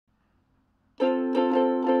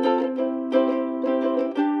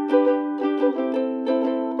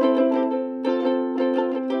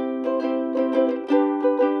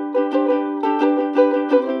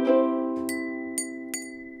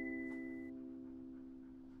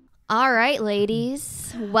All right,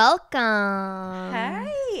 ladies. Welcome.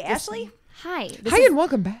 Hey, Ashley. Hi. Hi, and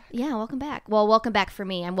welcome back. Yeah, welcome back. Well, welcome back for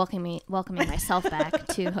me. I'm welcoming myself back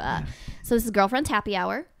to. So this is Girlfriend's Happy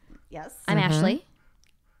Hour. Yes. I'm Ashley.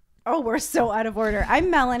 Oh, we're so out of order. I'm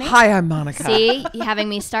Melanie. Hi, I'm Monica. See, having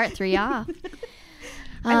me start threw you off.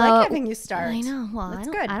 I like having you start. I know. Well, That's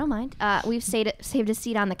I good. don't mind. We've saved a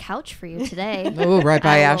seat on the couch for you today. Oh, right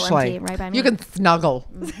by A little Ashley. empty, right by me. You can snuggle.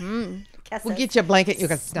 Kisses. We'll get you a blanket. You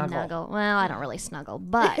can snuggle. Well, I don't really snuggle,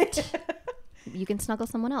 but you can snuggle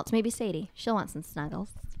someone else. Maybe Sadie. She'll want some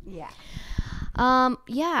snuggles. Yeah.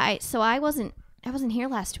 So I wasn't here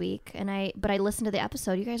last week, but I listened to the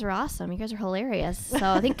episode. You guys are awesome. You guys are hilarious. So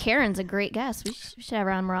I think Karen's a great guest. We should have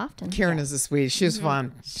her on more often. Karen is a sweetie. She was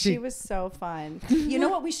fun. She was so fun. You know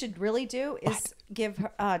what we should really do is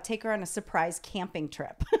take her on a surprise camping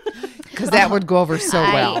trip. Because that would go over so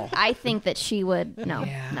well. I think that she would. No,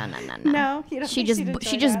 Yeah. no. No, you don't She think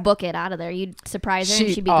she'd just enjoy that? book it out of there. You'd surprise her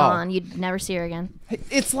and she'd be gone. You'd never see her again.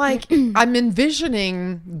 It's like I'm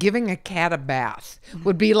envisioning giving a cat a bath.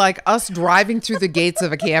 Would be like us driving through the gates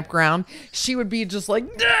of a campground. She would be just like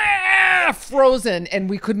frozen, and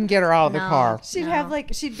we couldn't get her out of the car.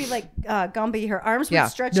 She'd be like Gumby. Her arms would Yeah.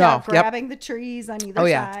 stretch No. out, Yep. grabbing the trees on either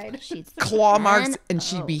side. She'd Claw marks, then- and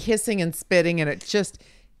she'd be hissing and spitting, and it just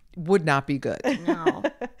would not be good. No.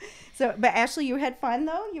 So, but Ashley, you had fun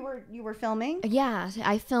though. You were filming. Yeah,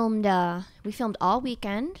 I filmed. We filmed all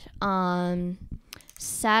weekend.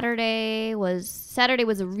 Saturday was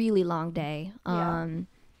a really long day.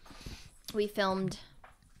 We filmed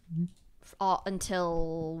all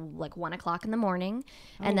until like 1:00 in the morning,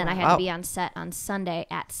 and then I had to be on set on Sunday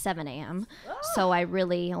at 7 a.m. So I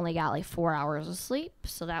really only got like 4 hours of sleep.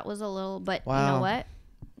 So that was a little, but you know what?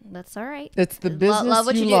 That's all right. It's the business love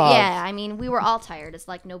what you do. love. Yeah, I mean, we were all tired. It's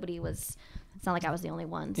like nobody was. It's not like I was the only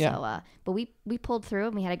one. Yeah. So, but we pulled through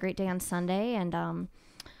and we had a great day on Sunday. And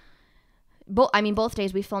both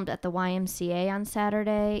days we filmed at the YMCA on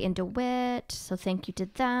Saturday in DeWitt. So thank you to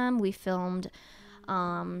them. We filmed.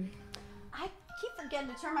 I keep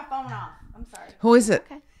forgetting to turn my phone off. I'm sorry. Who is it?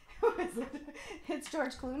 Okay. Who is it? It's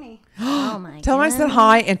George Clooney. Oh my. Tell him I said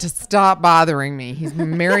hi and to stop bothering me. He's a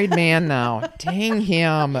married man now. Dang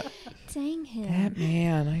him. Dang him. That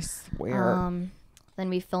man, I swear. Then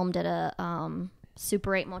we filmed at a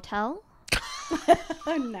Super 8 motel.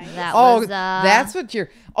 Oh, nice. That's what you're.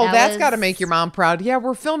 Oh, that's got to make your mom proud. Yeah,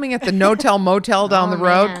 we're filming at the No-Tell Motel down the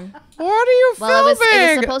road. Man. What are you Well, it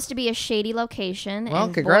filming? was supposed to be a shady location. Well,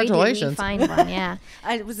 and congratulations. Boy, did we find one. Yeah.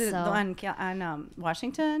 Was it on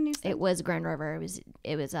Washington? You said? It was Grand River.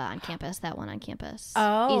 It was on campus. That one on campus.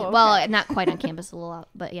 Oh, Well, not quite on campus, a little out,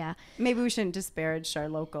 but yeah. Maybe we shouldn't disparage our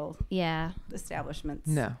local Yeah. establishments.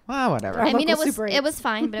 No. Well, whatever. I mean, local it was Super it 8s. was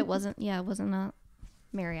fine, but it wasn't a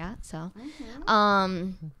Marriott. So,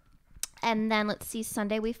 and then let's see.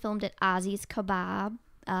 Sunday we filmed at Ozzy's Kebab.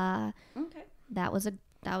 Okay.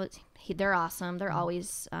 They're awesome. They're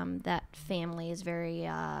always that family is very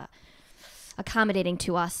accommodating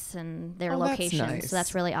to us and their Oh, that's locations. nice. So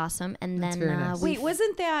that's really awesome. And That's then very nice. Wait,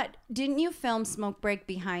 didn't you film Smoke Break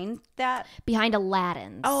behind that? behind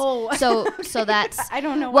Aladdin's. Oh. So that's I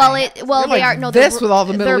don't know Well, why. they like are no. this they're, with all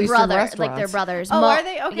the Middle they're Eastern brothers, like they're restaurants. brothers. Oh, are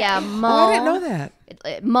they? Okay. Yeah, Mo. Oh, I didn't know that.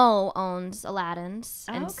 Mo owns Aladdin's,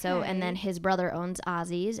 and Okay. and then his brother owns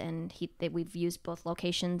Ozzy's, and we've used both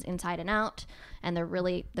locations inside and out, and they're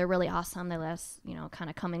really awesome. They let us kind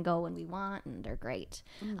of come and go when we want, and they're great.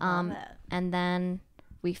 Love it. And then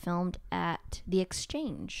we filmed at the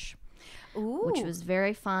Exchange, Ooh. which was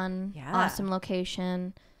very fun. Yeah. Awesome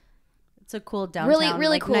location. It's a cool downtown Really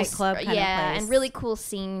like, cool nightclub kind of place. and really cool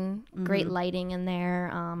scene. Great lighting in there.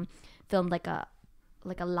 Filmed like a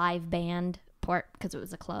live band part because it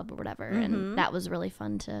was a club or whatever, and that was really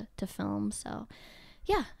fun to film. So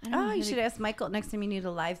yeah. I don't know. You should ask Michael next time you need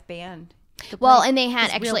a live band. to Well, play and they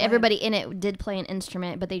had his real actually band. everybody in it did play an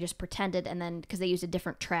instrument, but they just pretended, and then because they used a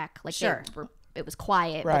different track, like Sure. it was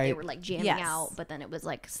quiet, but they Right. were like jamming Yes. out. But then it was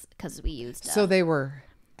like because we used So they were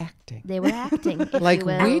acting. they were acting if Like you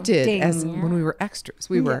will. we did as Yeah. when we were extras.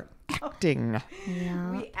 We were acting.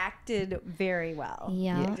 Yeah. We acted very well.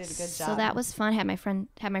 Yeah. You did a good job. So that was fun. Had my friend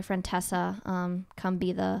Tessa come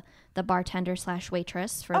be the bartender /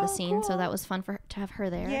 waitress for the scene. So cool. that was fun to have her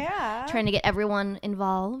there. Yeah. Trying to get everyone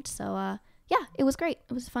involved. So yeah, it was great.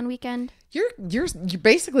 It was a fun weekend. You're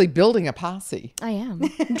basically building a posse. I am.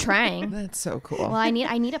 I'm trying. That's so cool. Well, I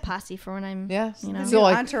need a posse for when I'm Yeah. you So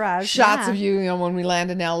like entourage. shots Yeah. of you, when we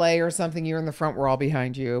land in LA or something, you're in the front, we're all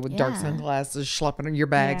behind you with dark Yeah. sunglasses, schlepping your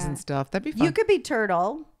bags Yeah. and stuff. That'd be fun. You could be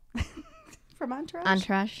Turtle from Entourage.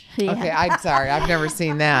 Entourage. Yeah. Okay, I'm sorry. I've never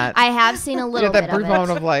seen that. I have seen a You little had that bit brief of it.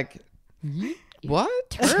 moment of like, What?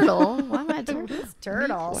 Turtle? Why am I a turtle?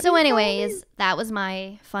 Turtle. So anyways, that was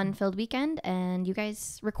my fun-filled weekend, and you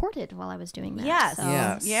guys recorded while I was doing that. Yes. So,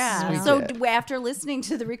 Yes. Yeah. we So did. after listening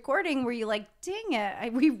to the recording, were you like, "Dang it!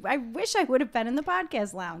 I wish I would have been in the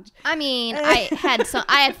podcast lounge." I mean, I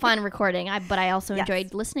had fun recording, but I also Yes.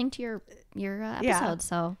 enjoyed listening to your episode.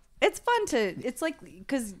 So It's fun to. It's like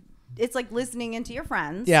because it's like listening into your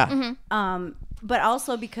friends. Yeah. But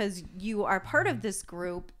also because you are part of this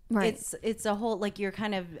group. Right. It's a whole like you're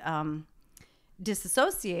kind of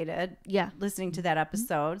disassociated. Yeah. Listening to that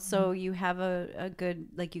episode, so you have a good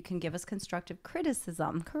like you can give us constructive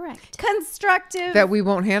criticism. correct. Constructive. That we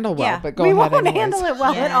won't handle well, Yeah, but go we ahead won't anyways. handle it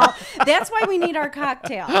well at all. That's why we need our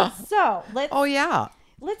cocktail. So Oh, yeah.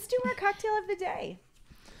 let's do our cocktail of the day.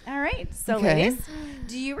 All right. So, Okay. ladies,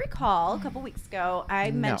 do you recall a couple weeks ago I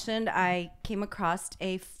mentioned I came across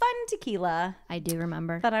a fun tequila I do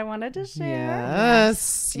remember. that I wanted to share?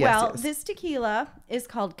 Yes. Well, yes. this tequila is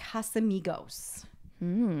called Casamigos.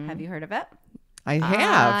 Have you heard of it? I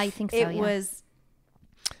have. I think so. It yeah. was.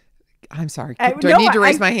 I'm sorry. Do I need to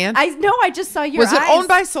raise my hand? I know. I just saw your. Was it eyes. owned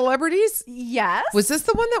by celebrities? Yes. Was this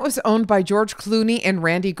the one that was owned by George Clooney and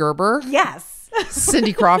Randy Gerber, Yes.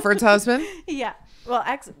 Cindy Crawford's husband? Yeah. Well,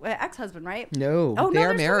 ex-husband, right? No, Oh, they no, are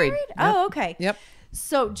they're still married. Oh, okay. Yep.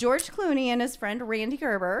 So George Clooney and his friend Randy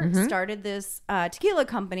Gerber started this tequila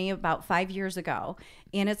company about 5 years ago,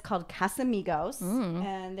 and it's called Casamigos.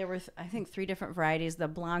 And there were, I think, 3 different varieties: the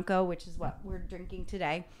Blanco, which is what we're drinking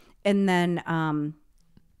today, and then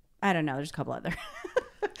I don't know, there's a couple other.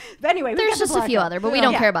 But anyway, we There's got the just a few Blanco. other, but we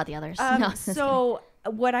don't Yeah. care about the others. No. So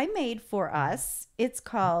what I made for us, it's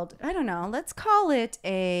called, I don't know, let's call it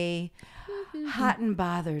a hot and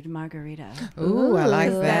bothered margarita. Ooh, I like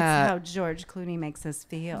That's that. how George Clooney makes us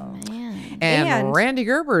feel. Man. And Randy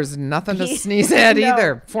Gerber's nothing to He- sneeze at No,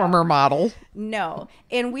 either. Former model. No.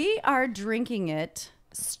 And we are drinking it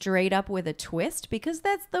straight up with a twist because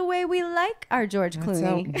that's the way we like our George So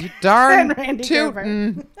Clooney. darn Randy Gerber.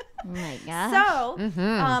 tootin'. Oh my gosh.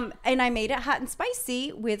 So, and I made it hot and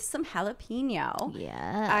spicy with some jalapeno.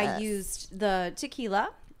 Yeah. I used the tequila,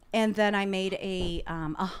 and then I made a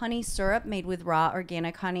honey syrup made with raw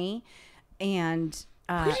organic honey, and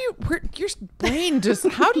Your brain just,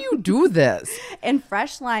 how do you do this? and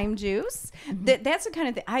fresh lime juice. That's the kind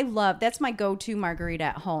of thing I love. That's my go-to margarita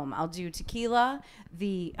at home. I'll do tequila,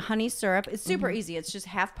 the honey syrup. It's super easy. It's just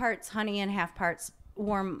half parts honey and half parts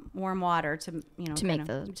warm water to make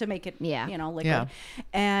it liquid. Yeah.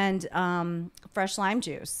 And fresh lime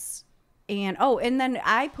juice. And then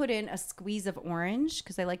I put in a squeeze of orange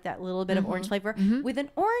because I like that little bit of orange flavor with an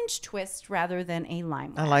orange twist rather than a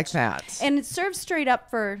lime. I like that. And it's served straight up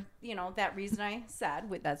for, that reason I said.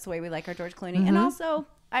 That's the way we like our George Clooney. And also,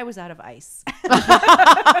 I was out of ice.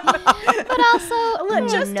 but also,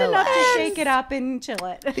 Just no enough to ice. shake it up and chill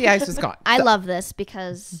it. The ice is gone. I love this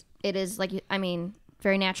because it is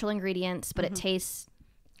very natural ingredients, but it tastes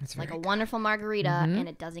It's like very a wonderful margarita, and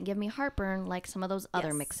it doesn't give me heartburn like some of those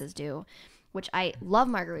other mixes do. Which I love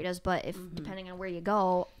margaritas, but if depending on where you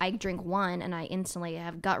go, I drink one and I instantly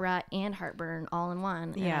have gut rot and heartburn all in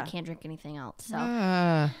one, and I can't drink anything else.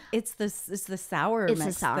 So It's the sour it's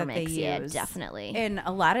mix the sour that mix, they yeah, use. definitely. And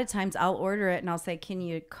a lot of times I'll order it and I'll say, can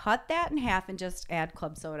you cut that in half and just add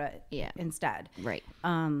club soda instead? Right.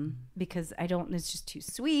 Because it's just too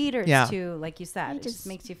sweet or Yeah. it's too, like you said, it just just-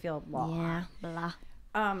 makes you feel blah. Yeah.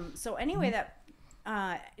 Blah. So anyway,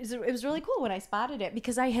 it was really cool when I spotted it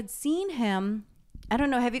because I had seen him. I don't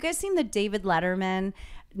know. Have you guys seen the David Letterman?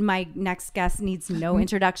 My next guest needs no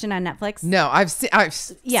introduction on Netflix. No, I've seen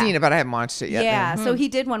it, but I haven't watched it yet. Yeah, no. so he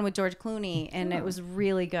did one with George Clooney, and it was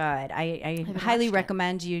really good. I highly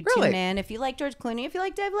recommend you tune in if you like George Clooney, if you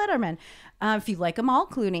like Dave Letterman, if you like them all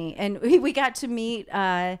Clooney. And we got to meet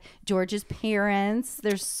George's parents.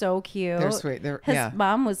 They're so cute. They're sweet. His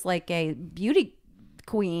mom was like a beauty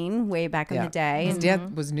queen way back in the day. His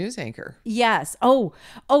dad was news anchor. Yes. Oh,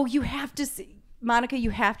 you have to see. Monica, you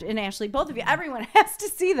have to, and Ashley, both of you, everyone has to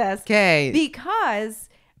see this. Okay. Because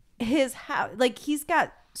his house, like he's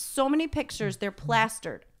got so many pictures, they're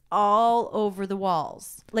plastered all over the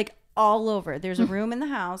walls. Like all over. There's a room in the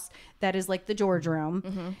house that is like the George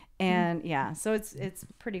room. And so it's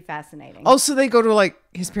pretty fascinating. Oh, so they go to like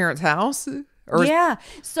his parents' house? Or Yeah.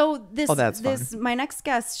 So that's my next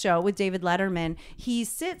guest show with David Letterman, he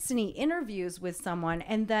sits and he interviews with someone,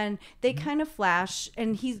 and then they kind of flash,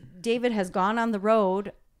 and David has gone on the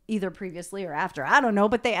road either previously or after. I don't know,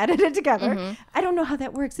 but they edit it together. I don't know how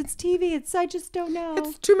that works. It's TV. I just don't know.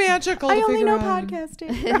 It's too magical. I to only figure know out.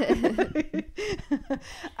 podcasting.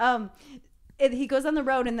 And he goes on the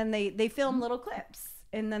road, and then they film little clips,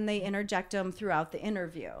 and then they interject them throughout the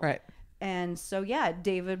interview. Right. And so, yeah,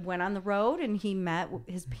 David went on the road and he met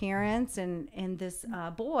his parents and this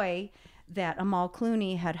boy that Amal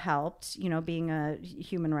Clooney had helped, you know, being a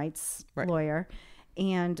human rights lawyer.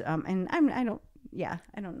 And I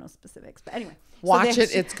don't know specifics, but anyway. Watch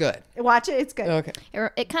it. It's good. Watch it. It's good. Okay.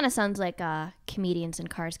 It kind of sounds like comedians in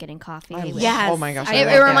cars getting coffee. Yes. Oh my gosh.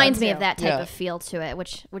 It reminds me of that type of feel to it,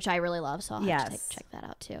 which I really love. So I'll have to check that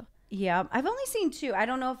out too. Yeah. I've only seen 2. I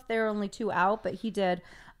don't know if there are only 2 out, but he did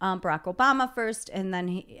Barack Obama first, and then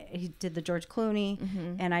he did the George Clooney,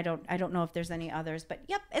 and I don't know if there's any others, but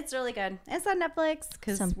yep, it's really good. It's on Netflix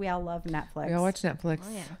because we all love Netflix. We all watch Netflix.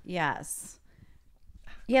 Oh yeah. Yes.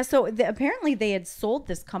 Yeah, so apparently they had sold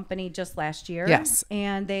this company just last year. Yes.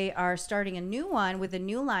 And they are starting a new one with a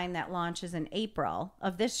new line that launches in April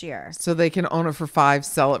of this year. So they can own it for 5,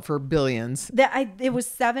 sell it for billions. It was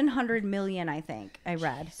 700 million, I think, I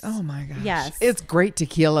read. Oh my gosh. Yes. It's great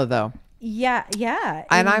tequila though. Yeah, yeah.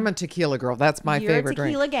 And I'm a tequila girl. That's my favorite You're a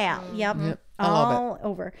tequila drink. gal. Yep. I love it. All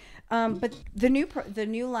over. But the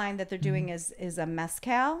new line that they're doing is a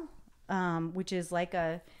mezcal, which is like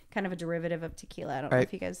a kind of a derivative of tequila. I don't know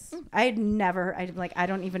if you guys. I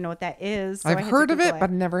don't even know what that is. So I've heard of it,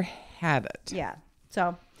 but never had it. Yeah.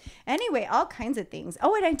 So anyway, all kinds of things.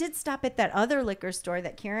 Oh, and I did stop at that other liquor store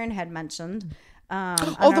that Karen had mentioned.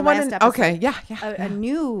 The one in, okay, yeah. A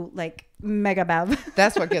new mega bev.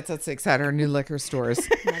 That's what gets us excited. Our new liquor stores.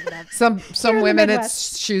 Some women,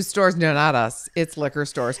 it's shoe stores. No, not us. It's liquor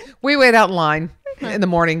stores. We wait out in line in the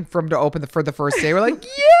morning for them to open for the first day. We're like,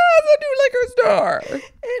 yeah, the new liquor store.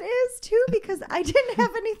 It is too, because I didn't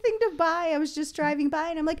have anything to buy. I was just driving by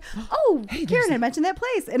and I'm like, oh, hey, Karen had mentioned that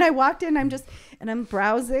place. And I walked in, I'm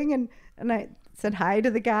browsing and I said hi to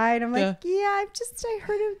the guy and I'm like, I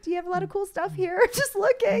heard do you have a lot of cool stuff here? Just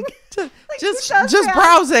looking. just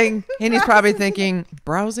browsing. And he's probably thinking,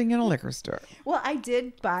 browsing in a liquor store. Well, I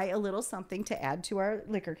did buy a little something to add to our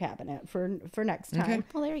liquor cabinet for next time. Okay.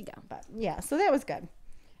 Well, there you go. But yeah, so that was good.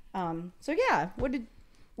 So yeah,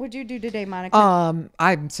 what'd you do today, Monica?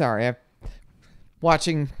 I'm sorry.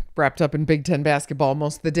 I'm wrapped up in Big Ten basketball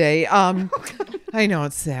most of the day. I know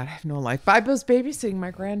it's sad. I have no life. I was babysitting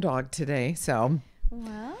my granddog today, so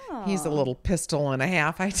he's a little pistol and a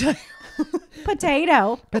half, I tell you.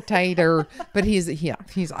 Potato. But he's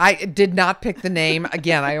I did not pick the name.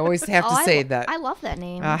 Again, I always have to say that. I love that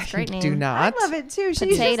name. It's a great name. Do not. I love it too.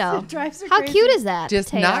 Potato. Drives her How crazy. cute is that? Just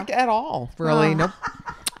Potato? not at all. Really. Nope.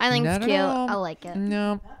 I think Not it's at cute. all. I like it.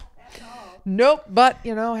 No. Nope. But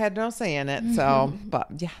had no say in it. So, but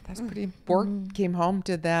yeah, that's pretty. Came home,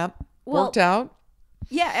 did that. Worked out.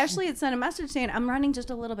 Yeah, Ashley had sent a message saying, I'm running just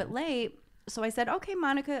a little bit late. So I said, okay,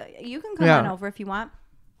 Monica, you can come on over if you want.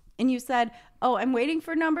 And you said, oh, I'm waiting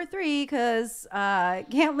for number 3 because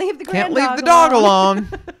can't leave the dog alone.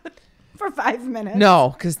 For 5 minutes.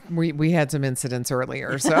 No, because we had some incidents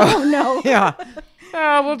earlier. So oh, no. Yeah.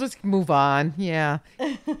 We'll just move on. Yeah.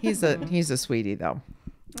 He's a sweetie though.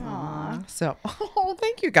 Aww. So,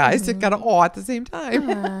 thank you guys. It got at the same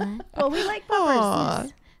time. Well, we like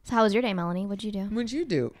puppers. So how was your day, Melanie? What'd you do? What'd you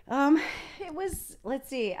do? It was, let's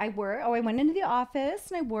see, I went into the office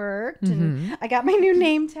and I worked and I got my new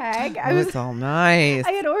name tag. It's all nice.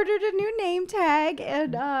 I had ordered a new name tag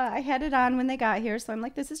and I had it on when they got here. So I'm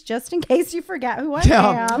like, this is just in case you forget who I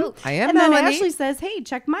am. I am and then Melanie. Ashley says, hey,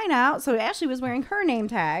 check mine out. So Ashley was wearing her name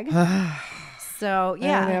tag. So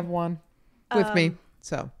yeah. I don't have one with me.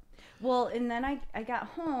 So. Well, and then I got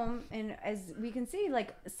home, and as we can see,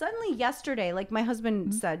 suddenly yesterday, my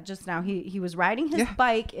husband said just now, he was riding his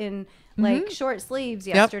bike in short sleeves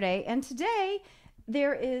yesterday, and today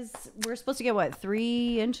we're supposed to get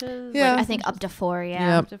 3 inches? Yeah. I think up to 4,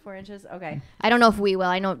 yeah. Up to 4 inches? Okay. I don't know if we will.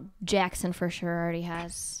 I know Jackson for sure already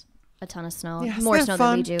has a ton of snow. Yeah, more snow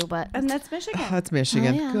than we do, but and that's Michigan. That's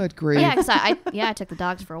Michigan. yeah. Good grief. Yeah, because I took the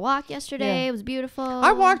dogs for a walk yesterday. It was beautiful.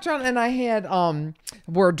 I walked around and I had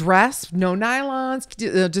wore a dress, no nylons,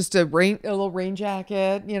 just a little rain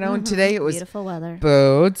jacket, and today it was beautiful weather.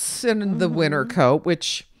 Boots and the winter coat,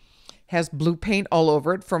 which has blue paint all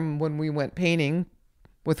over it from when we went painting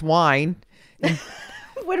with wine.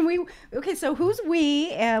 So who's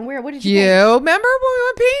we and where? What did you? You remember when we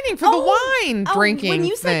went painting for the wine drinking? When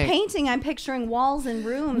you said thing. painting, I'm picturing walls and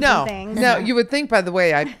rooms and things. No, you would think. By the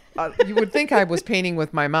way, you would think I was painting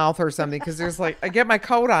with my mouth or something because there's I get my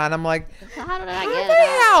coat on. I'm like, How did I how get the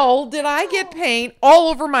it? hell did I get paint all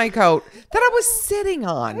over my coat that I was sitting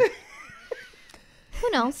on? Who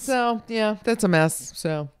knows? So yeah, that's a mess.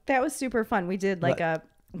 So that was super fun. We did a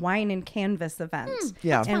wine and canvas event.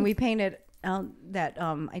 Yeah. And we painted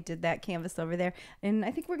I did that canvas over there, and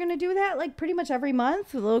I think we're gonna do that like pretty much every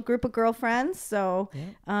month with a little group of girlfriends. So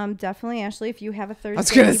definitely, Ashley, if you have a Thursday, I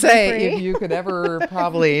was gonna say free, if you could ever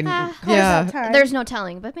probably time. There's no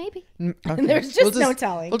telling, but maybe. Okay. There's just no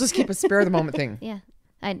telling. We'll just keep a spare of the moment thing. Yeah,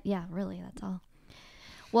 really, that's all.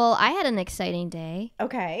 Well, I had an exciting day.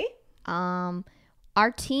 Okay.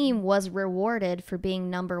 Our team was rewarded for being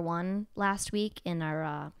number 1 last week in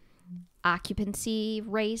our occupancy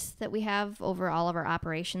race that we have over all of our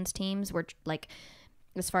operations teams. We're like,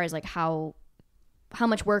 as far as like how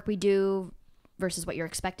much work we do versus what you're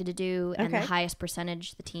expected to do, and the highest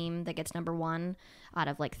percentage, the team that gets number 1 out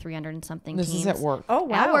of like 300 and something This teams. is at work. Oh,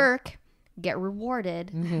 wow. At work, get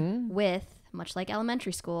rewarded with, much like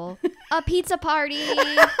elementary school, a pizza party.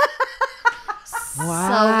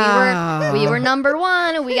 Wow. So we were number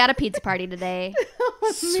 1, and we got a pizza party today.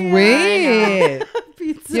 Sweet.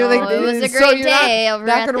 Pizza. So it was a great day over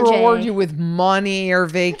not at going the to reward J. you with money or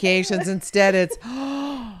vacations. Instead, it's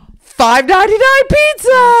 $5.99 pizza.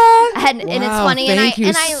 And it's funny, Thank you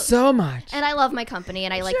and I so much. And I love my company,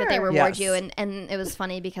 and I like that they reward Yes. you. And it was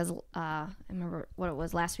funny because I remember what it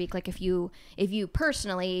was last week. Like if you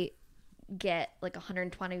personally get like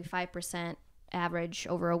 125% average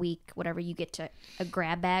over a week, whatever, you get to a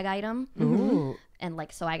grab bag item. Ooh. And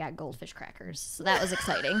like, so I got goldfish crackers. So that was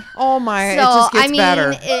exciting. Oh my! So, it just gets I mean,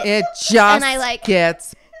 better. It just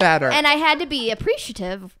gets better. And I had to be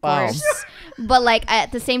appreciative, of Wow. course. But like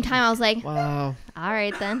at the same time, I was like, wow. all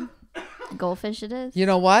right then, goldfish it is. You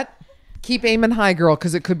know what? Keep aiming high, girl,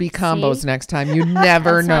 because it could be combos next time. You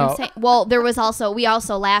never That's what I'm know. saying. Well, we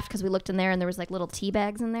also laughed because we looked in there and there was like little tea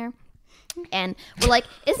bags in there. And we're like,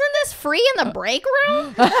 isn't this free in the break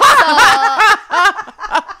room? But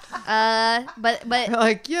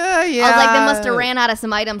Like, yeah. I was like, they must have ran out of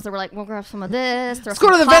some items. So we're like, we'll grab some of this. Let's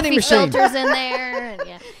go to the vending machine. Filters in there. And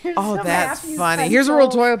Oh, Some that's Matthews funny. Here's a roll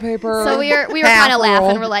of pencil. toilet paper. So we were half kind of laughing.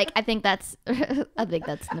 roll. We're like, I think that's in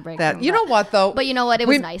the break room. You know what though? But you know what? It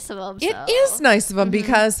was nice of them. It is nice of them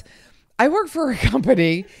because I work for a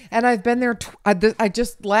company and I've been there. I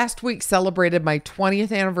just last week celebrated my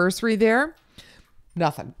 20th anniversary there.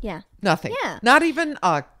 Nothing. Yeah. Nothing. Yeah. Not even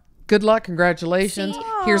good luck, congratulations. See?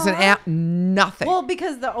 Here's an app. Nothing. Well,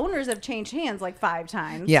 because the owners have changed hands like 5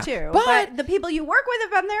 times too. But the people you work with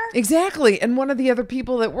have been there. Exactly. And one of the other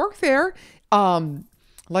people that work there,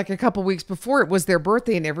 like a couple weeks before, it was their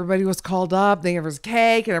birthday and everybody was called up. There was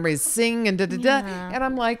cake and everybody's singing and da-da-da. And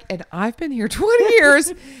I'm like, and I've been here 20 years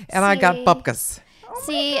and I got bupkas.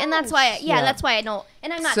 See, and that's why, that's why I don't,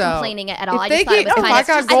 and I'm not So, complaining at all. if I they just thought it was get- if kind I of,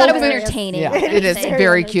 got I thought it was goldfish- entertaining. Yeah, it is Say.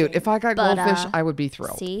 very cute. If I got But, goldfish, I would be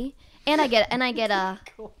thrilled. See, and I get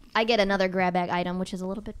another grab bag item, which is a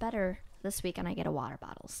little bit better this week, and I get a water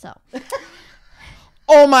bottle. So,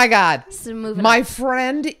 Oh my God. so moving My on.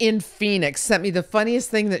 friend in Phoenix sent me the funniest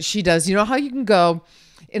thing that she does. You know how you can go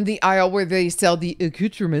in the aisle where they sell the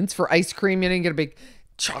accoutrements for ice cream, and you get a big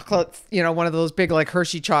chocolate, one of those big like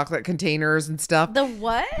Hershey chocolate containers and stuff. The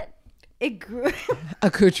what? It grew.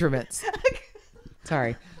 Accoutrements.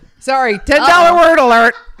 Sorry, $10 word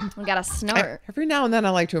alert. We got a snort. Every now and then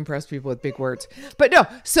I like to impress people with big words. But no,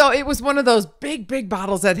 so it was one of those big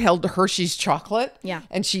bottles that held Hershey's chocolate. Yeah.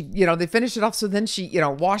 And she, they finish it off. So then she,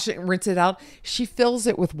 wash it and rinse it out. She fills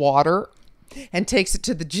it with water and takes it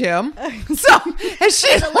to the gym. So as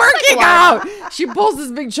she's working out, she pulls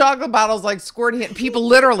this big chocolate bottles like squirting it. And people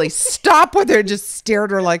literally stop with her and just stare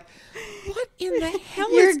at her like, what in the hell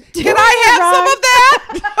can I have some of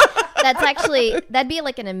that? That's actually, that'd be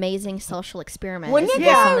like an amazing social experiment. Wouldn't If it? you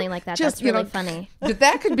did Yeah. something like that. Just, That's really funny.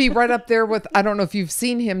 That could be right up there with, I don't know if you've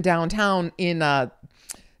seen him downtown in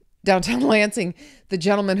downtown Lansing, the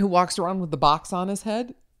gentleman who walks around with the box on his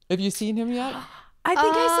head. Have you seen him yet? I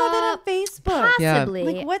think I saw that on Facebook. Possibly.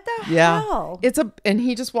 Like, what the Yeah. hell? And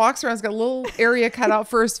he just walks around. He's got a little area cut out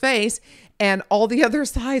for his face, and all the other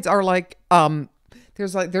sides are like,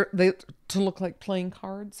 there's like they to look like playing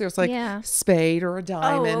cards. There's like spade or a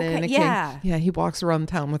diamond and a king. Yeah, he walks around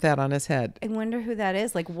town with that on his head. I wonder who that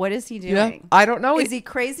is. Like, what is he doing? Yeah, I don't know. Is he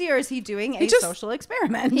crazy or is he doing a social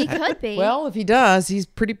experiment? He could be. Well, if he does, he's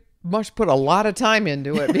pretty much put a lot of time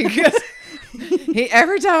into it because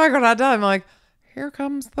every time I go downtown, I'm like, here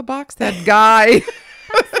comes the box head guy.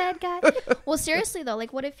 Sad guy. Well, seriously though,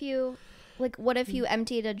 what if you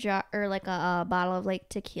emptied a jar or like a bottle of like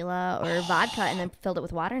tequila or vodka and then filled it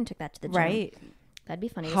with water and took that to the gym? Right. That'd be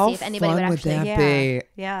funny to How see if anybody would fun would actually. that Yeah. be?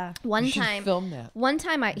 Yeah. One You should time, film that. One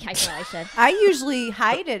time, I should. I usually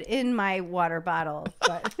hide it in my water bottle,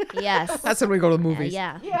 but Yes. That's when we go to the movies.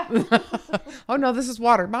 Yeah. Oh no, this is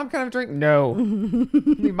water. Mom, can I have a drink? No.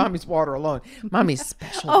 Leave mommy's water alone. Mommy's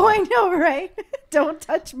special. oh, I know, right? Don't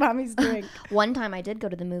touch mommy's drink. One time I did go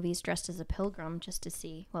to the movies dressed as a pilgrim just to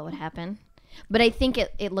see what would happen. But I think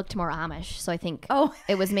it looked more Amish, so I think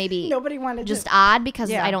it was maybe Nobody wanted just to. odd because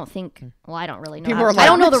Yeah. I don't think. Well, I don't really know. People are I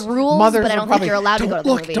don't know like- the rules, Mothers but I are don't think probably, you're allowed to go to the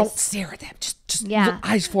Look, movies. don't stare at them. Just Yeah. look,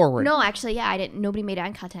 eyes forward. No, actually, yeah, I didn't. Nobody made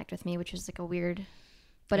eye contact with me, which was like a weird.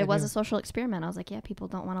 But it was a social experiment. I was like, yeah, people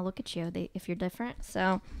don't want to look at you if you're different.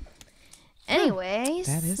 So, anyways,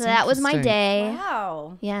 That is that was my interesting. day.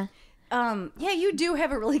 Wow. Yeah. Yeah, you do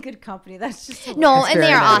have a really good company. That's just No, That's and they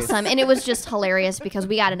very are nice. awesome. And it was just hilarious because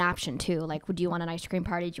we got an option too. Like, do you want an ice cream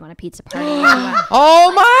party? Do you want a pizza party? Do you want-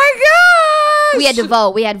 Oh my gosh! we had to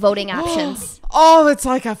vote. We had voting options. Oh, it's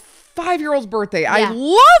like a 5-year-old's birthday. I Yeah.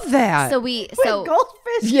 love that. So with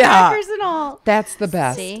goldfish Yeah. crackers and all. That's the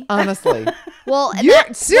best. See? Honestly. well, and Yeah,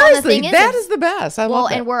 the seriously, thing that is the best. I well, love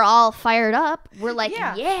that. and we're all fired up. We're like,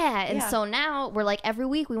 Yeah. yeah. And Yeah. so now we're like, every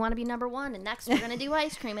week we want to be number one. And next we're going to do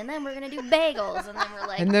ice cream. And then we're going to do bagels. And then we're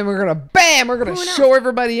like, And then we're gonna we're gonna Who knows? show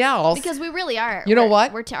everybody else. because we really are. You know We're-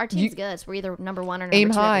 what? Our team's You- good. So we're either number one or number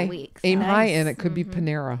aim two high, every week. aim So. high, Nice. and it could be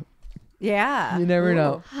Panera. Yeah. You never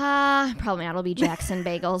know. Probably not. It'll be Jackson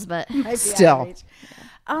Bagels, but Might be Still. outrage.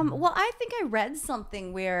 Well, I think I read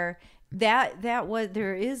something where that was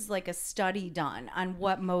there is like a study done on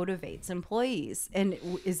what motivates employees, and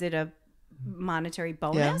is it a monetary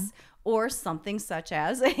bonus or something such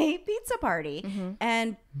as a pizza party?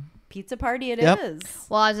 And pizza party it is. Yep.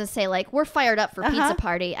 well, I was gonna say like we're fired up for Uh-huh. pizza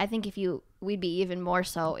party. I think we'd be even more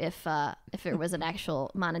so if there was an actual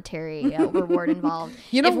monetary reward involved.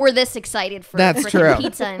 You know- if we're this excited for That's freaking true.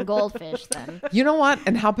 pizza and goldfish, then You know what?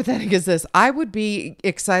 And how pathetic is this? I would be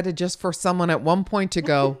excited just for someone at one point to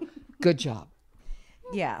go, "Good job."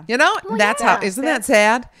 Yeah. You know, that's how. yeah. Isn't that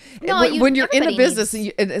sad? No, when you're in a everybody business,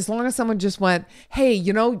 needs- and as long as someone just went, "Hey,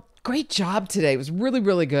 great job today. It was really,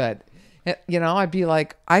 really good." I'd be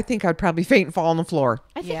like, I think I'd probably faint and fall on the floor.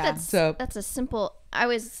 I think Yeah. that's a simple.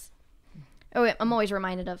 I'm always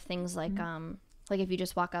reminded of things like if you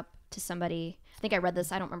just walk up to somebody. I think I read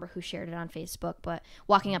this. I don't remember who shared it on Facebook, but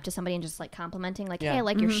walking up to somebody and just like complimenting, like, Yeah. "Hey, I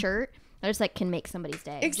like your shirt." I just like can make somebody's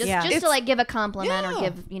day. Just Yeah. to like give a compliment or Yeah.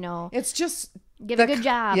 give It's just give the a good ki-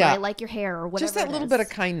 job. yeah. Or I like your hair or whatever. just that it little is. bit of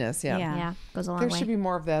kindness. Yeah, Yeah. Yeah, goes a long there way. should be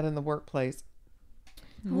more of that in the workplace.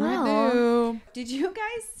 Well, I do. Did you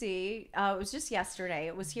guys see? It was just yesterday.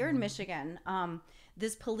 It was here in Michigan.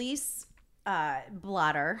 This police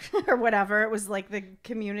blotter or whatever. It was like the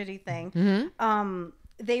community thing.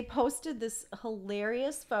 They posted this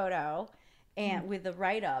hilarious photo and with the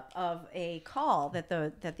write up of a call that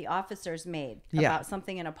the officers made Yeah. about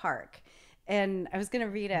something in a park. And I was gonna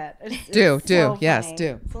read it. Do. so Yes, funny.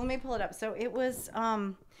 do. So let me pull it up. So it was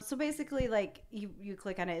so basically like you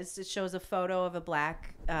click on it, it shows a photo of a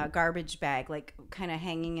black garbage bag like kind of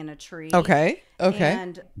hanging in a tree. Okay.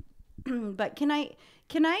 And but can I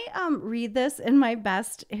read this in my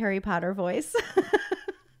best Harry Potter voice?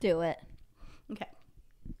 do it. Okay.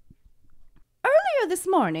 Earlier this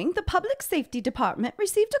morning, the Public Safety Department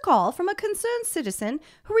received a call from a concerned citizen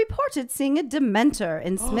who reported seeing a Dementor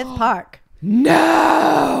in Smith Park.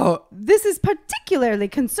 No. This is particularly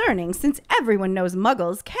concerning since everyone knows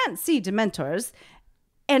Muggles can't see Dementors,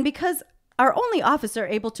 and because our only officer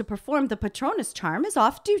able to perform the Patronus charm is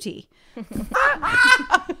off duty. Further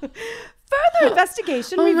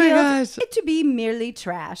investigation Oh my revealed gosh. it to be merely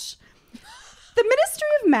trash. The Ministry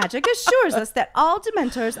of Magic assures us that all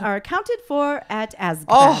Dementors are accounted for at Azkaban.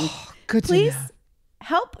 Oh, good to Please know.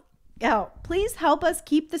 please help us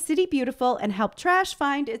keep the city beautiful and help trash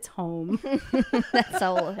find its home. That's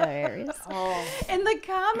so hilarious. In the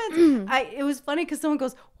comments, it was funny because someone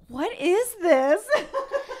goes, "What is this?"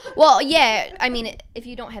 Well, yeah. I mean, if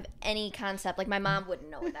you don't have any concept, like my mom wouldn't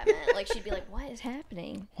know what that meant. Like she'd be like, "What is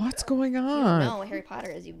happening?" What's going You don't on? know what Harry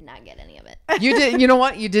Potter is. You would not get any of it. You did. You know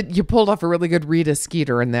what? You did. You pulled off a really good Rita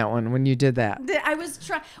Skeeter in that one when you did that. I was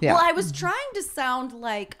trying. Yeah. Well, I was trying to sound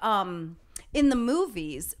like in the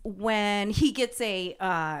movies when he gets a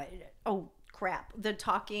the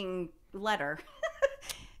talking letter.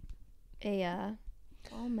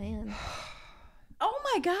 Oh man, Oh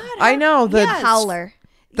my God! I know the Yes. howler.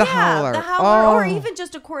 The Yeah, howler. the howler, or Oh. even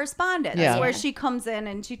just a correspondence Yeah. where Yeah. she comes in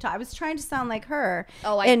and I was trying to sound like her.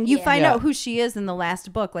 Oh, and you yeah. find Yeah. out who she is in the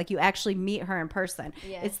last book. Like you actually meet her in person.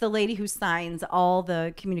 Yeah. It's the lady who signs all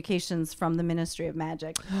the communications from the Ministry of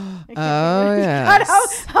Magic. Oh God, yeah.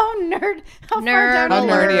 how nerd, how far Nerd down How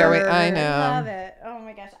the nerdy are we? road. I know. Love it.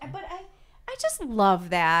 I just love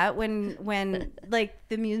that when like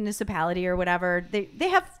the municipality or whatever, they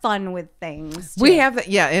have fun with things too. We have that,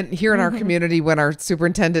 yeah. And here in our community, when our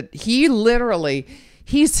superintendent,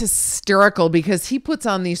 he's hysterical because he puts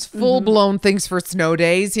on these full blown things for snow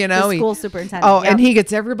days, you know. The school superintendent. Oh, and he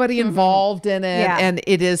gets everybody involved in it. Yeah. And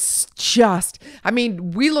it is just, I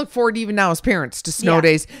mean, we look forward even now as parents to snow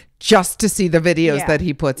days just to see the videos that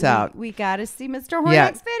he puts out. We got to see Mr.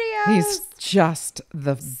 Hornick's videos. He's just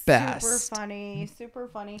the best. Super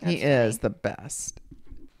funny. He is the best.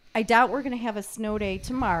 I doubt we're going to have a snow day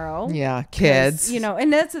tomorrow. Yeah, kids. You know,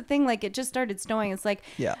 and that's the thing. Like, it just started snowing. It's like,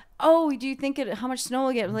 yeah. Oh, do you think how much snow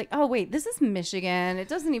we'll get? Like, oh, wait, this is Michigan. It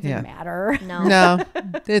doesn't even matter. No,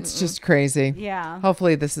 it's just crazy. Yeah.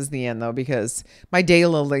 Hopefully this is the end, though, because my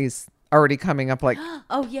daylily's already coming up. Like,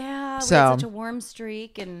 oh, yeah. So, we had such a warm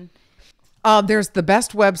streak. And there's the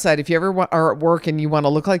best website. If you ever are at work and you want to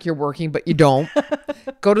look like you're working, but you don't,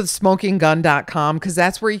 go to smokinggun.com, because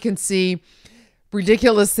that's where you can see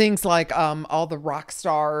ridiculous things like all the rock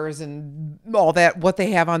stars and all that, what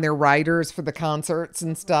they have on their riders for the concerts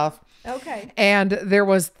and stuff. Okay. And there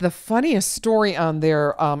was the funniest story on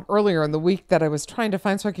there earlier in the week that I was trying to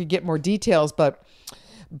find so I could get more details. But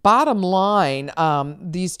bottom line,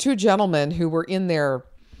 these two gentlemen who were in their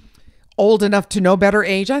old enough to know better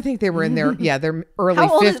age, I think they were in their their early 50s.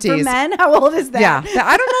 How old is it for men? How old is that? Yeah,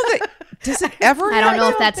 I don't know that. Does it ever? I don't know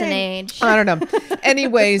if that's an age. I don't know.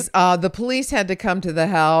 Anyways, the police had to come to the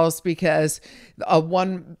house because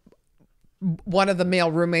one of the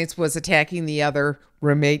male roommates was attacking the other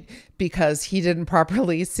roommate because he didn't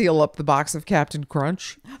properly seal up the box of Captain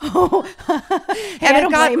Crunch. Oh, and I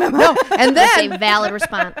don't blame him. No, and That's a then valid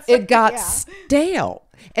response. it got stale,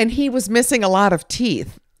 and he was missing a lot of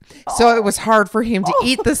teeth. So it was hard for him to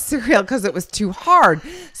eat the cereal because it was too hard.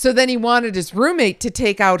 So then he wanted his roommate to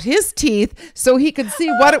take out his teeth so he could see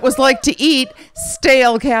what it was like to eat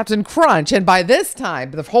stale Captain Crunch. And by this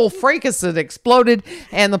time, the whole fracas had exploded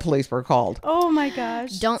and the police were called. Oh my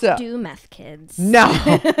gosh. Don't do meth, kids. No.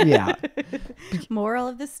 Yeah. Moral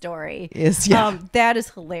of the story is that is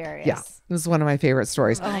hilarious. Yeah. This is one of my favorite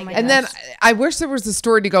stories. Oh my and then I wish there was a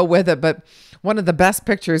story to go with it, but one of the best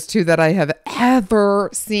pictures too that I have ever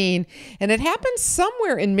seen, and it happened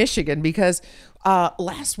somewhere in Michigan because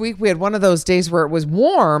last week we had one of those days where it was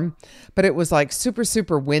warm, but it was like super,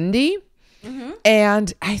 super windy.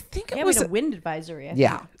 And I think it was a wind advisory. I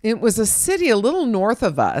think. It was a city a little north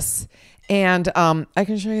of us. And I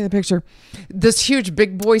can show you the picture. This huge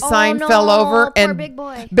big boy sign fell over. Poor and big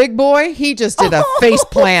boy. Big boy, he just did a face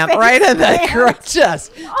plant right in the crotch,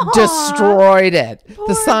 just destroyed it.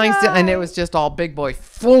 The signs, and it was just all big boy.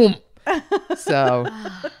 Boom. So,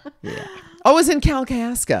 yeah. Oh, it was in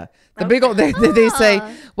Kalkaska. The big old, they say,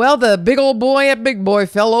 well, the big old boy at Big Boy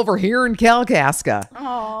fell over here in Kalkaska.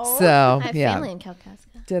 Oh. So, I have yeah. family in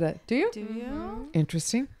Kalkaska. Did it? Do you? Do you?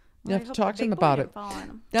 Interesting. You have to hope talk the to him big boy about didn't it. fall on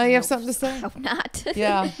him. Now you have something to say? Hope not.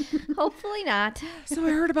 Yeah. Hopefully not. So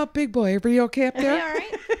I heard about Big Boy. Everybody okay up there? All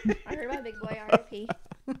right. I heard about Big Boy R.I.P.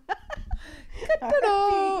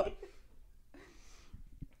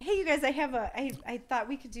 Hey, you guys! I thought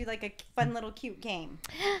we could do like a fun little cute game.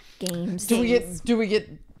 Games. Do we get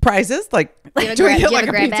prizes? Like, Do you have a do we grab- get do you like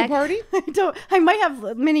have a a grab pizza bag? party? I might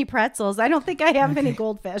have mini pretzels. I don't think I have any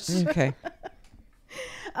goldfish. Okay.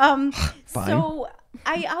 Fine. Fine. So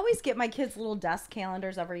I always get my kids little desk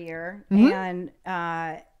calendars every year, and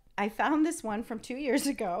I found this one from 2 years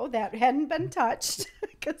ago that hadn't been touched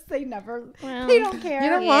because they don't care. You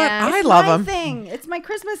know what? Yeah. I It's love my them. thing. It's my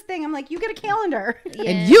Christmas thing. I'm like, you get a calendar.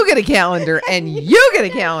 And you get a calendar, and you get a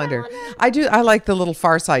calendar. I do. I like the little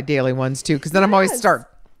Far Side Daily ones too, because then I'm always start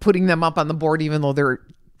putting them up on the board, even though they're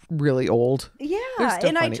really old. Yeah, still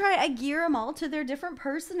and funny. I gear them all to their different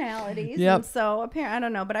personalities. Yep. And so apparently, I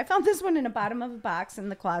don't know, but I found this one in the bottom of a box in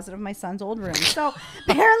the closet of my son's old room. So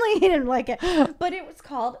apparently he didn't like it. But it was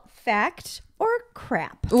called Fact or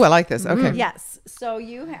Crap. Ooh, I like this. Okay. Yes. So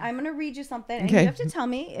I'm going to read you something, and Okay. you have to tell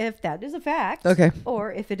me if that is a fact. Okay.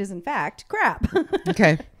 Or if it is in fact crap.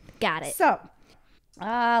 Okay. Got it. So,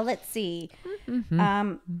 let's see.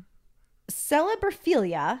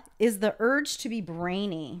 Celebrophilia is the urge to be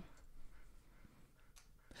brainy.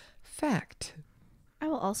 Fact. I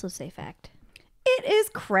will also say fact. It is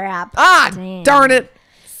crap. Ah, Damn. darn it.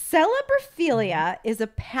 Celebrophilia is a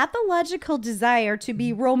pathological desire to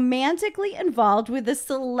be romantically involved with a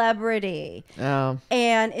celebrity. Oh.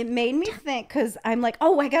 And it made me think, because I'm like,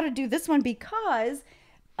 oh, I got to do this one because,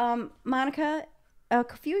 Monica, a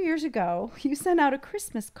few years ago, you sent out a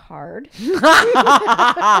Christmas card.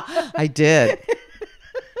 I did.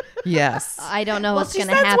 Yes. I don't know what's she going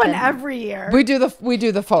to sends happen. one every year. We do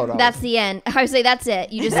the photo. That's the end. I would say that's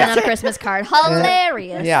it. You just sent out a Christmas card.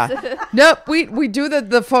 Hilarious. Yeah. Nope. We do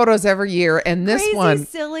the photos every year, and this Crazy, one,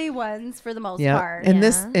 silly ones for the most yeah, part. and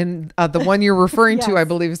this and the one you're referring to, I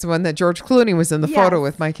believe, is the one that George Clooney was in the photo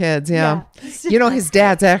with my kids. Yeah. You know, his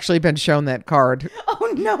dad's actually been shown that card.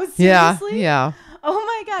 Oh no! Seriously? Yeah. Oh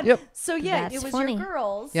my God. Yep. So yeah, That's it was funny. your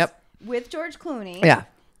girls. Yep. With George Clooney. Yeah.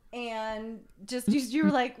 And just you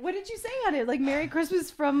were like, what did you say on it? Like Merry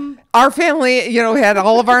Christmas from. Our family, you know, had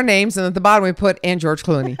all of our names, and at the bottom we put "and George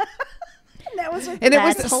Clooney." That was And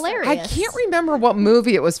That's it was hilarious. I can't remember what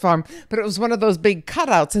movie it was from, but it was one of those big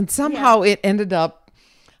cutouts, and somehow it ended up.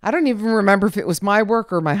 I don't even remember if it was my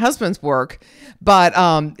work or my husband's work, but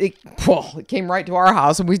it came right to our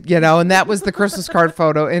house, and and that was the Christmas card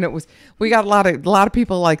photo, and we got a lot of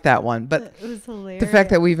people like that one, but It was hilarious. the fact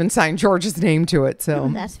that we even signed George's name to it, so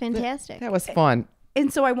That's fantastic. that was fun.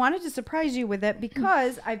 And so I wanted to surprise you with it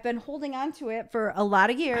because I've been holding on to it for a lot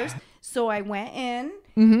of years. So I went in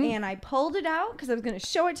and I pulled it out because I was going to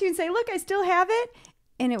show it to you and say, look, I still have it.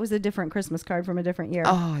 And it was a different Christmas card from a different year.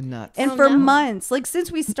 Oh, nuts. And for months, like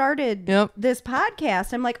since we started Yep. this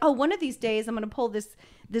podcast, I'm like, oh, one of these days I'm going to pull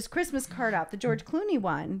this Christmas card out, the George Clooney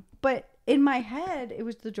one. But in my head, it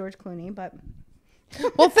was the George Clooney. But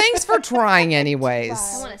Well, thanks for trying anyways.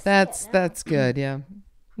 wanna see That's good, yeah.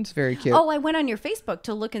 It's very cute. oh, I went on your Facebook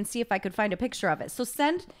to look and see if I could find a picture of it. So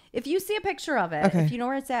if you see a picture of it, Okay. if you know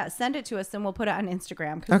where it's at, send it to us and we'll put it on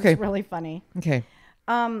Instagram because Okay. it's really funny. Okay.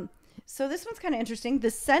 So this one's kind of interesting. The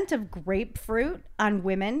scent of grapefruit on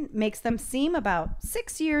women makes them seem about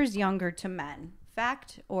 6 years younger to men.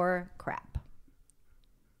 Fact or crap?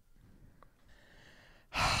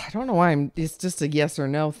 I don't know why it's just a yes or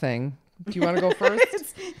no thing. Do you want to go first?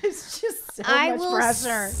 It's just so I much will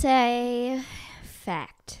pressure. say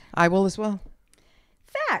fact. I will as well.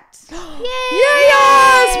 Fact.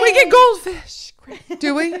 Yes, we get goldfish.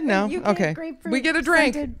 Do we? No. You get Okay. grapefruit We get a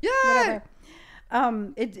drink. scented, Yeah.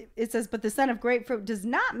 whatever. It says, but the scent of grapefruit does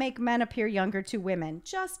not make men appear younger to women,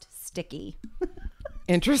 just sticky.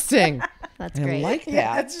 Interesting. That's I great. like that.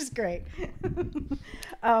 Yeah, that's just great.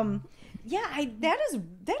 That is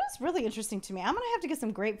really interesting to me. I'm gonna have to get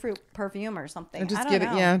some grapefruit perfume or something. And just I don't get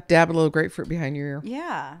know. it. Yeah. Dab a little grapefruit behind your ear.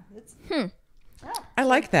 Yeah. It's, I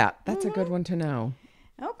like that. That's a good one to know.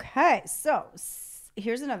 okay, so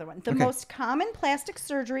here's another one. The most common plastic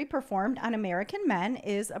surgery performed on American men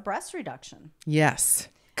is a breast reduction. Yes.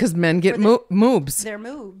 Because men get moobs. Their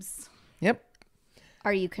moobs. Yep.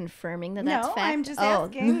 Are you confirming that that's No, fact? I'm just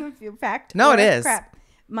asking if you fact. No, or it is. Crap.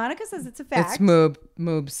 Monica says it's a fact. It's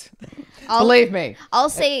moobs. I'll- Believe me. I'll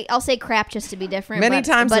say crap just to be different. Many but,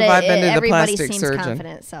 times but have I been to the everybody plastic seems surgeon.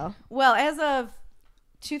 confident. So Well, as of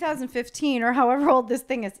 2015 or however old this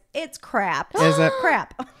thing is, it's crap. Is it?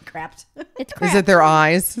 crap? Crapped. it's crap. Is it their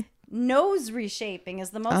eyes? Nose reshaping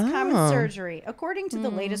is the most common Oh. surgery, according to the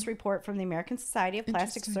latest report from the American Society of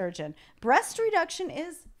Plastic Surgeon. Breast reduction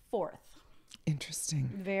is fourth. Interesting.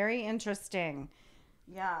 Very interesting.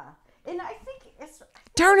 Yeah, and I think it's.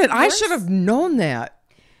 Darn it. I should have known that.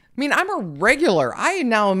 I mean, I'm a regular. I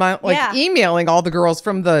now am emailing all the girls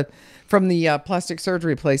from the plastic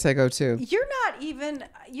surgery place I go to. You're not even.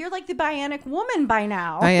 You're like the bionic woman by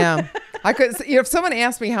now. I am. I could. If someone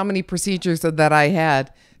asked me how many procedures that I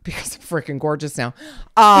had, because I'm freaking gorgeous now.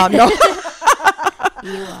 No,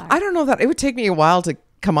 You are. I don't know that it would take me a while to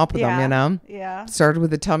come up with them. You know. Yeah. Started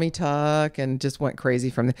with the tummy tuck and just went crazy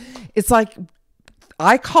from there. It's like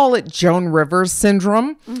I call it Joan Rivers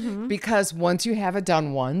syndrome because once you have it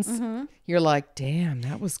done once, you're like, damn,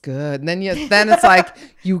 that was good. And then it's like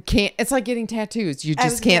you can't. It's like getting tattoos. You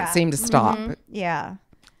just can't seem to stop. Yeah.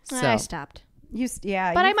 So I stopped,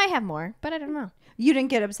 But I might have more, but I don't know. you didn't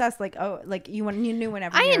get obsessed like you knew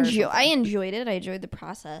whenever. I enjoyed it. I enjoyed the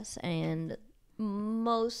process, and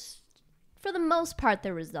for the most part,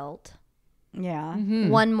 the result. Yeah.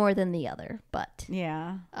 One more than the other, but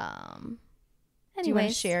Yeah. anyways. Do you want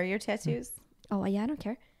to share your tattoos? Oh yeah, I don't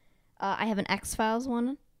care. I have an X-Files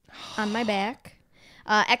one on my back.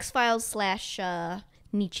 X-Files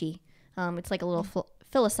 / Nietzsche. It's like a little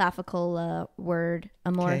philosophical word,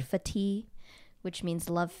 amor fati, which means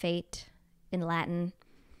love fate in Latin,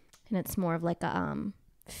 and it's more of like a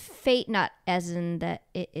fate, not as in that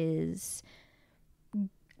it is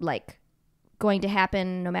like going to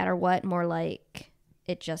happen no matter what, more like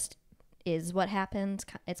it just is what happens.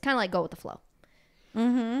 It's kind of like go with the flow.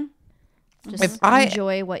 Just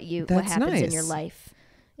enjoy what happens in your life.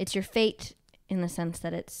 It's your fate in the sense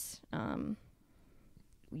that it's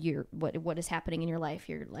what is happening in your life,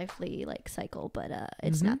 your lively like cycle, but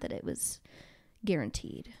it's not that it was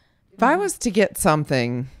guaranteed. if I was to get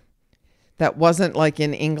something that wasn't like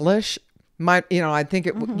in English, I think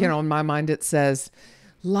it, in my mind it says,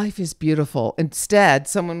 life is beautiful. Instead,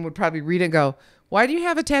 someone would probably read it and go, why do you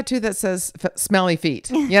have a tattoo that says smelly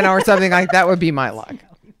feet? Or something like that would be my luck.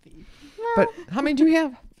 But how many do you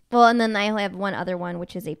have? Well, and then I have one other one,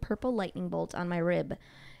 which is a purple lightning bolt on my rib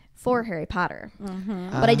for Harry Potter.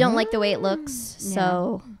 But I don't like the way it looks,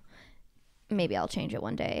 so maybe I'll change it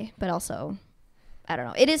one day. But also, I don't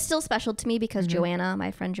know. It is still special to me because Joanna,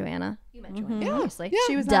 my friend Joanna, you met Joanna, obviously. Yeah.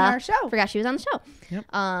 She was on our show. Forgot she was on the show. Yep.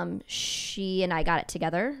 She and I got it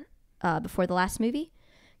together before the last movie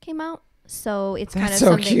came out. So it's That's kind of so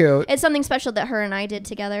something cute. It's something special that her and I did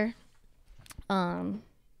together.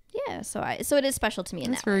 So it is special to me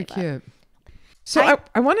in That's that way. very cute. So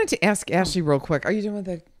I wanted to ask Ashley real quick. Are you done with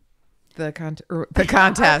the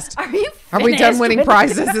contest? Are you Are we done winning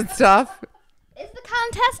prizes and stuff? Is the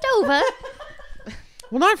contest over?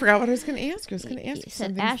 Well, no, I forgot what I was going to ask you. I was going to ask you said,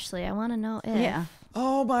 something. Ashley, I want to know if. Yeah.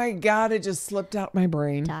 Oh my God, it just slipped out my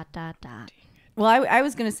brain. ... Well, I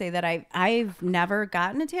was going to say that I've never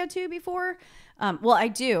gotten a tattoo before. Well, I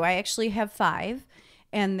do. I actually have 5.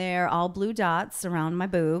 And they're all blue dots around my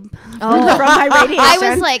boob from my radiation.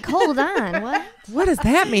 I was like, hold on, what? What does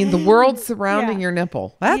that mean? The world surrounding your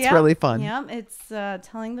nipple. That's really fun. Yeah, it's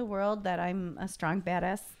telling the world that I'm a strong,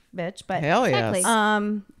 badass bitch. But hell yes.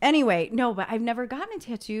 Exactly. Anyway, no, but I've never gotten a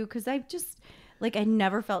tattoo because I've just I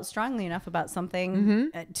never felt strongly enough about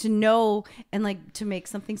something to know and to make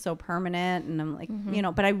something so permanent. And I'm like,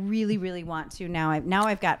 but I really, really want to now.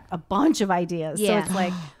 I've got a bunch of ideas. Yeah.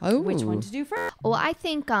 So it's which one to do first? Well, I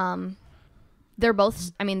think they're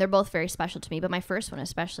both very special to me, but my first one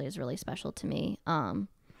especially is really special to me. And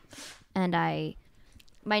my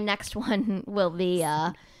next one will be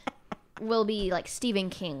like Stephen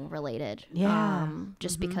King related. Yeah.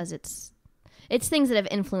 Just because it's things that have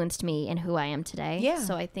influenced me and who I am today. Yeah.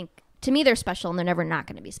 So I think to me they're special and they're never not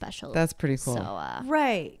going to be special. That's pretty cool. So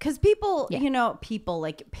right. Because people, people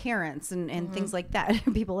like parents and things like that,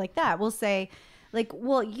 people like that will say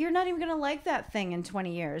well, you're not even going to like that thing in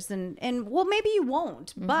 20 years. And well, maybe you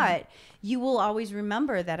won't, but you will always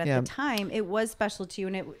remember that at the time it was special to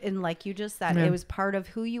you. And like you just said, it was part of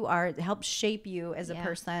who you are. It helped shape you as a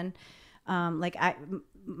person.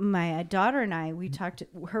 My daughter and I, we talked,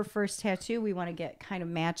 her first tattoo, we want to get kind of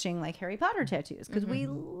matching like Harry Potter tattoos because we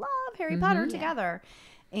love Harry Potter together.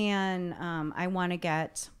 And I want to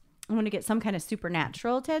get some kind of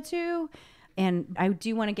supernatural tattoo. And I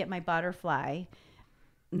do want to get my butterfly.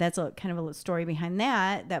 That's a kind of a story behind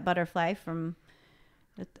that butterfly from,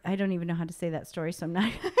 I don't even know how to say that story. So I'm not,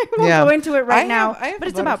 I won't go into it right now, but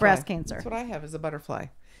it's about breast cancer. That's what I have is a butterfly.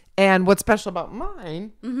 And what's special about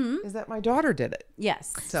mine is that my daughter did it.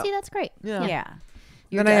 Yes. So, see, that's great. Yeah.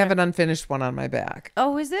 Then I have an unfinished one on my back.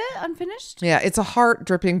 Oh, is it unfinished? Yeah, it's a heart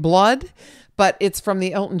dripping blood, but it's from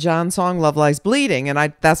the Elton John song "Love Lies Bleeding,"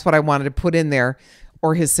 and that's what I wanted to put in there,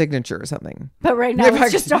 or his signature or something. But right now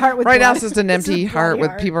it's just a heart with right blood. now it's just an empty heart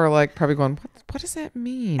with people are like probably going, what does that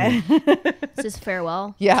mean? It's his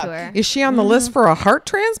farewell tour. Is she on the list for a heart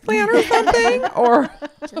transplant or something? Or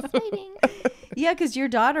just waiting. Yeah, because your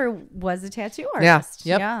daughter was a tattoo artist.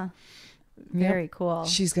 Yeah. Yep. Yeah. Very cool.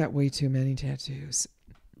 She's got way too many tattoos.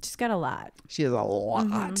 She's got a lot. She has a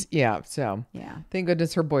lot. Yeah. So thank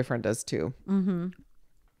goodness her boyfriend does too. No,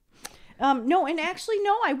 and actually,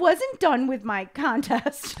 no, I wasn't done with my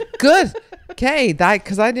contest. Good. Okay.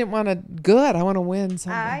 Because I didn't want to. Good. I want to win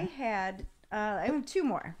something. I have 2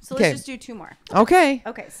 more. So let's just do 2 more. Okay.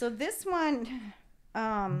 Okay. So this one,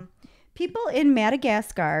 people in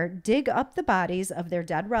Madagascar dig up the bodies of their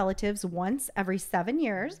dead relatives once every 7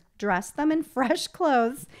 years, dress them in fresh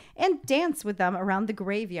clothes, and dance with them around the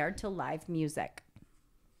graveyard to live music.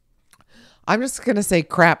 I'm just going to say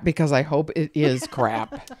crap because I hope it is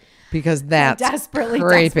crap. Because that's desperately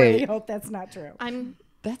hope that's not true.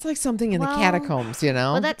 That's like something in the catacombs,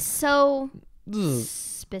 Well, that's so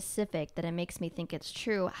specific that it makes me think it's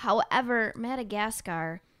true. However,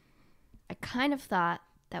 Madagascar, I kind of thought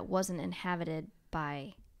that wasn't inhabited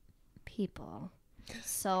by people.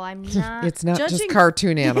 So I'm not. It's not just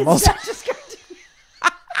cartoon animals. It's not just cartoon.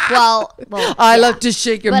 Well, I love to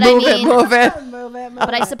shake it, move it. Move it.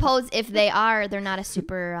 But I suppose if they are, they're not a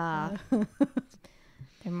super.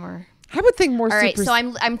 They're more. I would think more. All right, so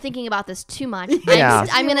I'm thinking about this too much. Yeah.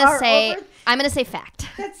 I'm gonna say fact.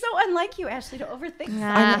 That's so unlike you, Ashley, to overthink.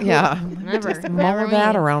 Never. Just mull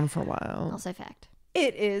that around for a while. I'll say fact.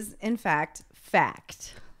 It is, in fact,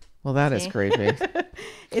 fact. Well, that is creepy.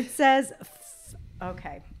 It says,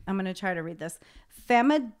 okay, I'm going to try to read this.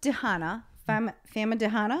 Famadihana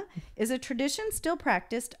Famidihana is a tradition still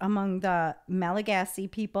practiced among the Malagasy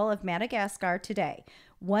people of Madagascar today.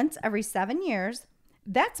 Once every 7 years,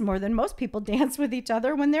 that's more than most people dance with each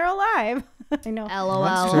other when they're alive. I know. LOL.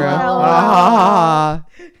 That's true. LOL.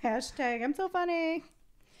 Hashtag, I'm so funny.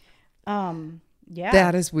 Yeah.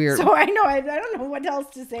 That is weird. So I know, I don't know what else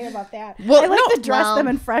to say about that. Well, I like no, to dress well- them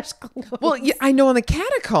in fresh clothes. Well, yeah, I know in the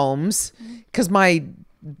Catacombs, because my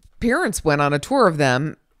parents went on a tour of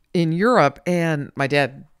them in Europe, and my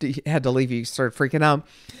dad had to leave. He started freaking out.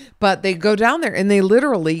 But they go down there, and they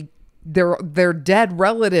literally, their dead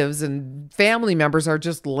relatives and family members are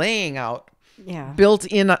just laying out. Yeah. Built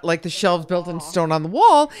in, like the shelves built in stone on the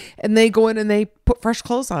wall, and they go in and they put fresh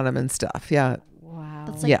clothes on them and stuff. Yeah. Wow.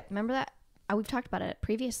 That's like, Yeah. remember that? We've talked about it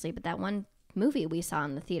previously, but that one movie we saw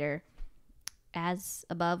in the theater, As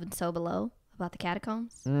Above and So Below, about the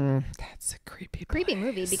catacombs. That's a creepy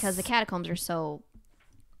Movie because the catacombs are so,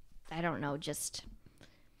 I don't know, just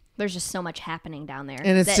there's just so much happening down there.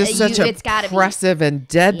 And it's that just such it's gotta be- oppressive and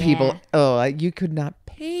dead Yeah. people. Oh, you could not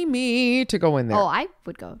pay me to go in there. Oh, I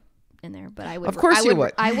would go in there, but I would. Of course you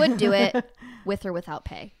would. I would do it with or without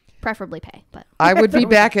pay, preferably pay. But I would be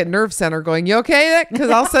back at Nerve Center going, you okay? Because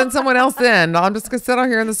I'll send someone else in. I'm just going to sit out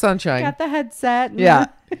here in the sunshine. Got the headset and Yeah.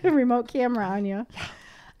 the remote camera on you.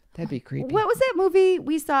 That'd be creepy. What was that movie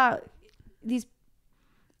we saw? These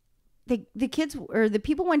the kids or the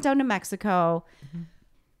people went down to Mexico,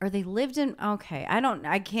 or they lived in. Okay,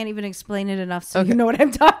 I can't even explain it enough, so you know what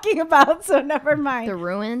I'm talking about. So never mind. the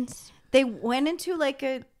ruins. They went into like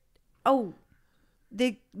a. Oh,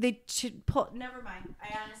 they should pull. Never mind. I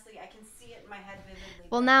can see it in my head vividly.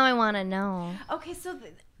 Well, now I want to know. Okay, so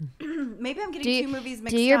maybe I'm getting two movies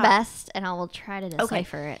mixed up. Do your best, and I will try to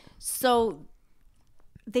decipher it. So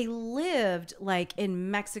they lived like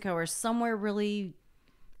in Mexico or somewhere really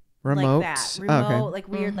Remote? like that. Remote, Okay. like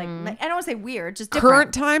weird, like I don't want to say weird, just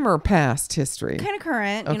Current time or past history? kind of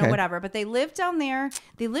current, you know, Okay. whatever. But they lived down there.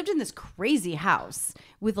 They lived in this crazy house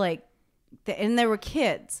with like, and there were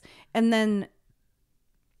kids, and then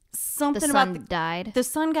something The about son died. the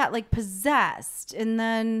son got like possessed, and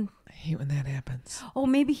then I hate when that happens. oh,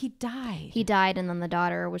 maybe he died. He died, and then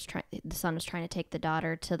the son was trying to take the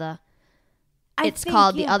daughter to the. I It's think,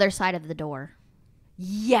 called The yeah. Other Side of the Door.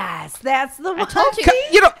 Yes, that's the one. told you.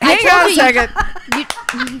 You know, hang on a second.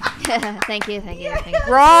 Thank you.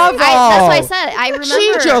 Bravo. That's what I said. I remember.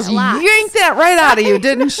 She just a lot. yanked that right out of you,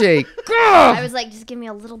 didn't she? I was like, just give me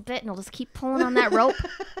a little bit, and I'll just keep pulling on that rope.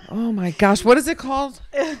 Oh my gosh, what is it called?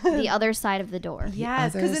 The Other Side of the Door.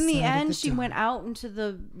 Yes, other because in the side of end, the she door. went out into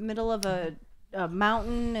the middle of a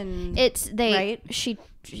mountain, and Right? She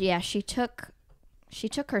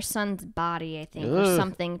took her son's body, I think, or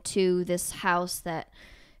something, to this house that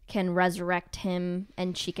can resurrect him,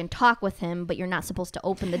 and she can talk with him, but you're not supposed to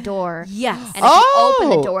open the door. yes, And if you open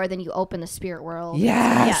Oh! the door, then you open the spirit world.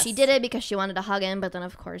 Yes. So she did it because she wanted to hug him, but then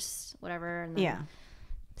of course, whatever. And then, yeah.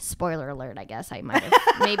 spoiler alert, I guess I might have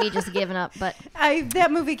maybe just given up, but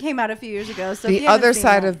That movie came out a few years ago. So if The you haven't Other seen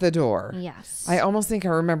Side that- of the Door. yes. I almost think I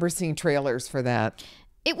remember seeing trailers for that.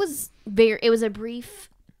 It was a brief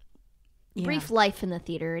life in the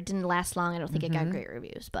theater. It didn't last long. I don't think it got great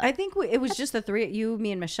reviews, but I think it was just the three, you,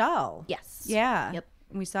 me, and Michelle. yes. Yeah. Yep.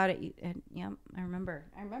 And we saw it at yeah, I remember.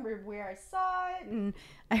 I remember where I saw it, and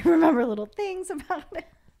I remember little things about it.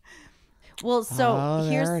 Well, so Oh,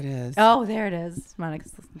 here's there it is. Oh, there it is.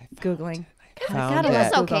 Monica's Googling. Found It was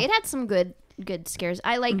it. okay. It had some good scares.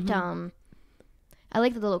 I liked I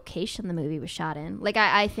liked the location the movie was shot in. Like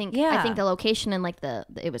I think the location and like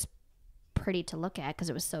it was pretty to look at because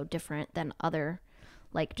it was so different than other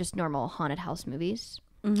like just normal haunted house movies.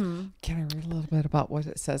 Can I read a little bit about what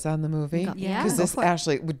it says on the movie? Yeah. Because this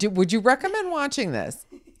actually, would you recommend watching this?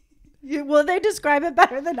 Well, they describe it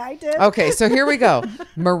better than I did. Okay, so here we go.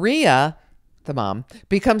 Maria, the mom,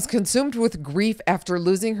 becomes consumed with grief after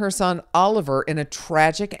losing her son Oliver in a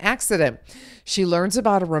tragic accident. She learns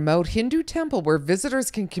about a remote Hindu temple where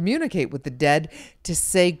visitors can communicate with the dead to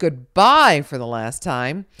say goodbye for the last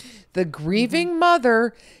time. The grieving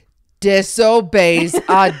mother disobeys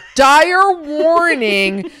a dire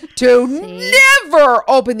warning to never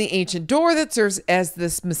open the ancient door that serves as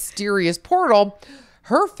this mysterious portal.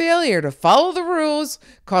 Her failure to follow the rules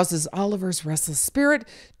causes Oliver's restless spirit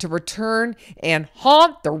to return and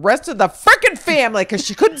haunt the rest of the freaking family because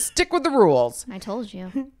she couldn't stick with the rules. I told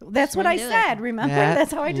you. That's what I do it. said. Remember?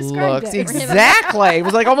 That's how I described looks it. Exactly. It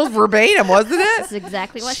was like almost verbatim, wasn't it? That's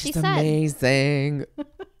exactly what she She's said. amazing.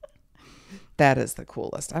 That is the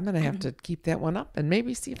coolest. I'm going to have to keep that one up and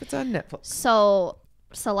maybe see if it's on Netflix. So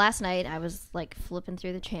last night I was like flipping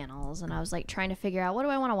through the channels and I was like trying to figure out what do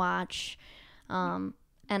I want to watch. And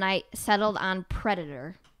and I settled on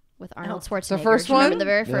Predator with Arnold Schwarzenegger. The first Do you remember one? the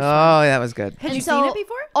very first one? Oh, that was good. Had you seen it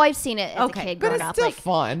before? Oh, I've seen it as a kid But growing it's up. still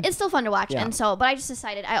fun. It's still fun to watch. Yeah. And so, but I just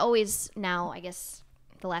decided I always now, I guess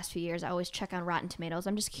the last few years, I always check on Rotten Tomatoes.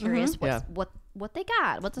 I'm just curious what they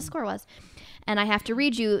got, what the score was. And I have to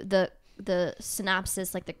read you the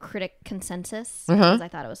synopsis, like the critic consensus, because I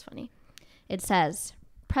thought it was funny. It says,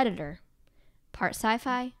 Predator, part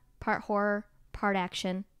sci-fi, part horror, part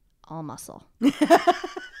action, all muscle.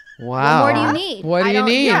 Wow. What more do you need? What do you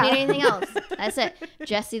need? You don't need anything else. That's it.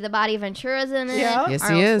 Jesse the Body Ventura's in it. Yeah. Yes,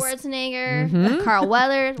 Arnold he is. Schwarzenegger. Carl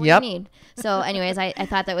Weathers. What do you need? So anyways, I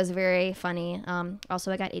thought that was very funny.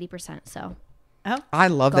 Also, I got 80%. So I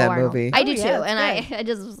love go that Arnold. movie. I do yeah, too. it's And good. I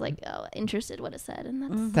just was like, interested what it said.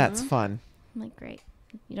 And That's fun. I'm like, great.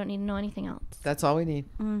 You don't need to know anything else. That's all we need.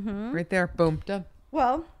 Right there. Boom. Done.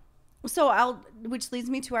 Well, which leads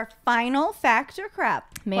me to our final fact or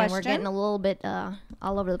crap Man, question. we're getting a little bit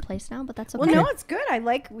all over the place now, but that's okay. Well, no, it's good. I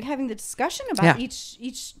like having the discussion about Yeah.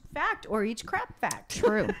 each fact or each crap fact.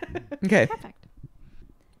 True. Okay. Perfect.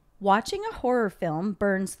 Watching a horror film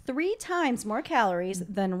burns 3 times more calories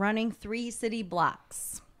than running 3 city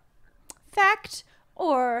blocks. Fact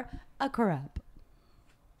or a crap?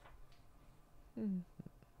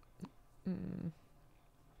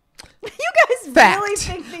 You guys Fact. really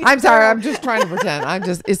think these I'm sorry. are- I'm just trying to pretend.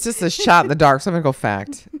 It's just a shot in the dark. So I'm going to go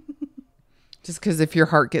fact. Just because if your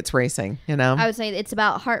heart gets racing, I would say it's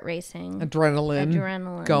about heart racing.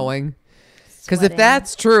 adrenaline going. Because if Sweating.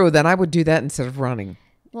 that's true, then I would do that instead of running.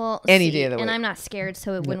 Well, Any day of the and week. I'm not scared,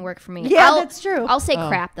 so it wouldn't work for me. Yeah, that's true. I'll say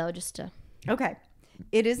crap though, just to. Okay.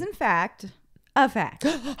 It is, in fact, a fact.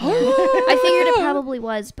 I figured it probably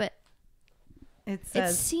was, but It it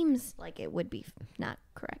says seems like it would be not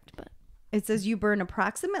correct. But you burn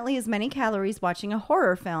approximately as many calories watching a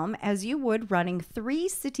horror film as you would running 3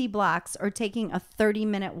 city blocks or taking a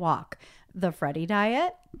 30-minute walk. The Freddy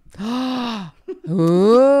diet.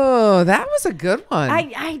 Ooh, that was a good one.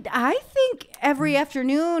 I think every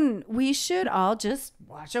afternoon we should all just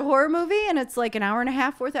watch a horror movie, and it's like an hour and a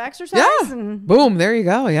half worth of exercise. yeah. And Boom. There you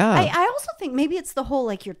go. Yeah. I also think maybe it's the whole,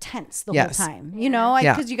 like, you're tense the Yes. whole time, you know,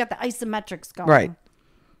 Yeah. because you got the isometrics going. Right.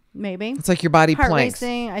 Maybe. It's like your body Heart planks.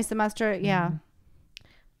 racing, isometric. Yeah.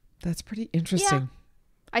 That's pretty interesting.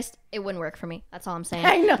 it wouldn't work for me. That's all I'm saying.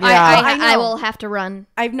 I know. Yeah. I will have to run.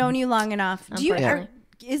 I've known you long enough. Do you? Unfortunately.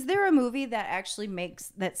 Is there a movie that actually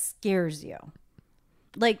that scares you?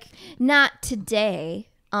 Like, Not today.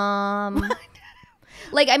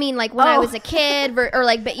 Like, I mean, like when I was a kid, or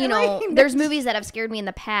like, but you know, there's movies that have scared me in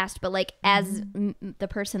the past, but like as the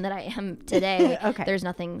person that I am today, Okay. there's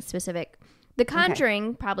nothing specific. The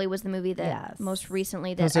Conjuring probably was the movie that most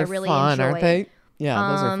recently that Those I are really fun, enjoyed. aren't they? Yeah,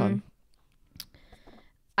 those are fun.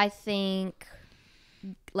 I think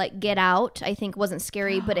like Get Out, I think wasn't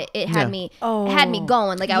scary, but it had me had me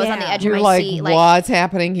going. Like I was on the edge You're of my like, seat. what's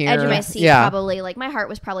happening here? Edge of my seat, yeah. probably. Like my heart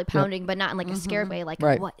was probably pounding, but not in like a scared way, like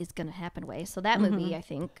Right. what is gonna happen way. So that movie, I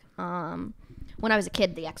think, when I was a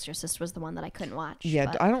kid, The Exorcist was the one that I couldn't watch. Yeah,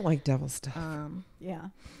 but, I don't like devil stuff. yeah.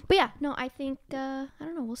 but yeah, no, I think I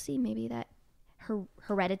don't know. We'll see. Maybe that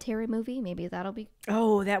Hereditary movie. Maybe that'll be.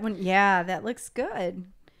 Oh, that one. Yeah, that looks good.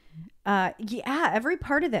 Yeah, every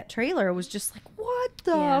part of that trailer was just like, what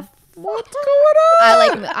the Yeah. What's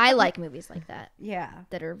going on? I like movies like that. Yeah.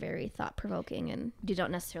 That are very thought provoking and you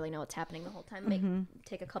don't necessarily know what's happening the whole time.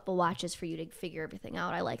 Take a couple watches for you to figure everything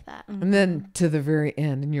out. I like that. And then to the very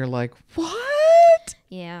end, and you're like, what?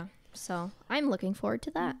 Yeah. So I'm looking forward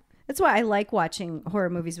to that. That's why I like watching horror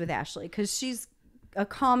movies with Ashley, because she's a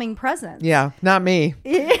calming presence. Yeah, not me.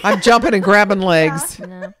 I'm jumping and grabbing legs.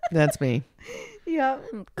 No. That's me. Yeah.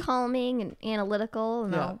 I'm calming and analytical,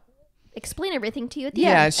 and I'll explain everything to you at the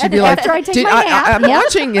Yeah, end. she'd be like, after I take "Dude, my nap." I'm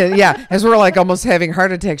watching it. Yeah, as we're like almost having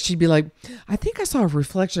heart attacks, she'd be like, I think I saw a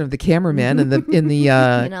reflection of the cameraman in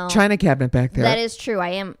the know, china cabinet back there. That is true.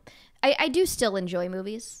 I do still enjoy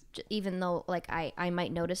movies, even though like I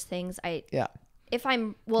might notice things. If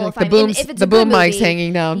I'm Like if it's the a boom good mic's movie,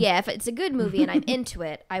 hanging down. Yeah, if it's a good movie and I'm into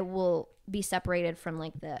it, I will be separated from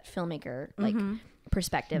like the filmmaker like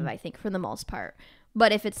perspective. I think for the most part.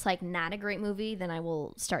 But if it's like not a great movie, then I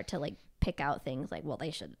will start to like pick out things like, well,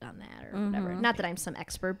 they should have done that or whatever. Not that I'm some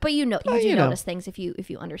expert, but you do you know. notice things if you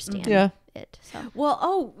understand it. So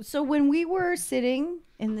Well, so when we were sitting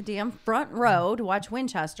in the damn front row to watch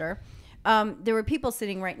Winchester, there were people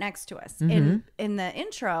sitting right next to us. In the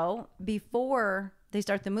intro, before they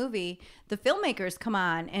start the movie, the filmmakers come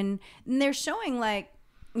on and they're showing like,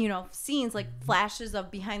 you know, scenes like flashes of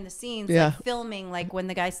behind the scenes, like filming like when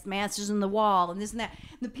the guy smashes in the wall and this and that.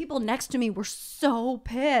 The people next to me were so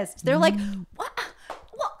pissed. They're like, what?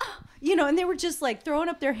 You and they were just like throwing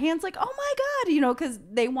up their hands like, oh my God, because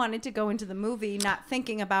they wanted to go into the movie not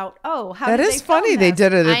thinking about, how that did is they film funny. They this?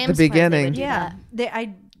 did it I at am the surprised they beginning. would do Yeah. that.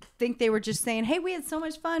 I think they were just saying, hey, we had so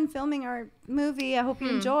much fun filming our movie. I hope you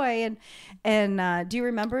enjoy. And do you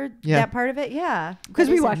remember that part of it? Yeah. Because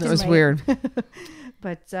we watched it. It was weird.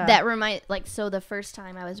 But so the first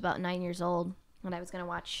time I was about 9 years old when I was going to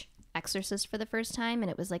watch Exorcist for the first time, and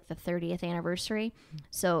it was like the 30th anniversary.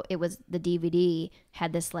 So it was the DVD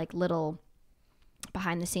had this like little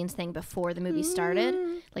behind the scenes thing before the movie started.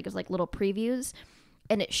 Like it was like little previews,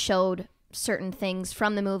 and it showed certain things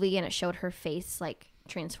from the movie, and it showed her face like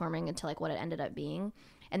transforming into like what it ended up being.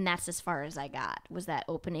 And that's as far as I got, was that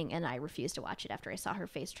opening, and I refused to watch it after I saw her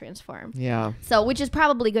face transform. Yeah. So, which is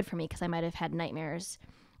probably good for me because I might have had nightmares,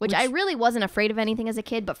 which I really wasn't afraid of anything as a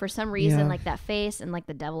kid, but for some reason, like that face and like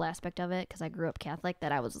the devil aspect of it, because I grew up Catholic,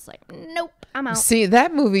 that I was just like, nope, I'm out. See,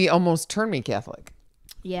 that movie almost turned me Catholic.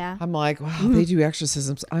 Yeah. I'm like, wow, they do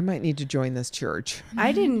exorcisms. I might need to join this church.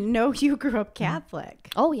 I didn't know you grew up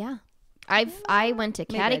Catholic. Oh, yeah. I went to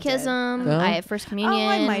catechism. I had first communion.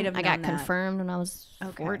 I might have I got known that. confirmed when I was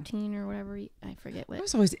 14 or whatever. I forget what. I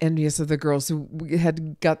was always envious of the girls who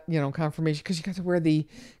had got, confirmation, because you got to wear the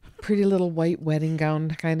pretty little white wedding gown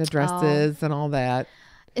kind of dresses and all that.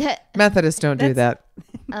 Methodists don't do that.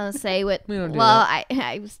 I'll say what. We don't do well, that.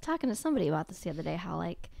 I was talking to somebody about this the other day. How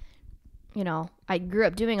like, I grew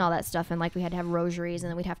up doing all that stuff, and like we had to have rosaries, and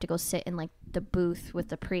then we'd have to go sit in like the booth with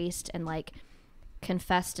the priest and like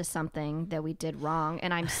confess to something that we did wrong.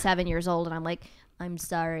 And I'm 7 years old, and I'm like, I'm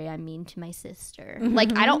sorry, I'm mean to my sister.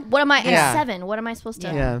 Like, I don't, what am I, Yeah. I'm 7, what am I supposed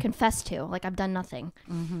to Yeah. confess to? Like, I've done nothing.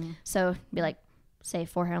 So be like, say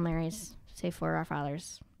 4 Hail Marys, say 4 Our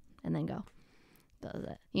Fathers, and then go. Does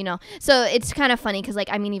it, So it's kind of funny because, like,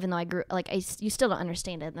 I mean, even though I grew, like, you still don't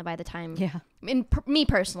understand it. And then by the time, me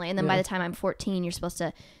personally, and then by the time I'm 14, you're supposed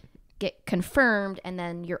to get confirmed, and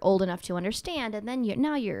then you're old enough to understand, and then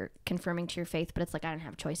you're confirming to your faith. But it's like I didn't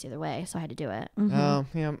have a choice either way, so I had to do it. Oh,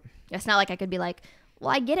 yeah. It's not like I could be like, well,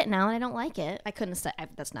 I get it now, and I don't like it. I couldn't say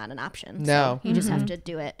that's not an option. No. So you just have to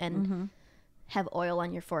do it and have oil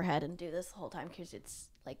on your forehead and do this the whole time because it's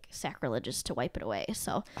like sacrilegious to wipe it away.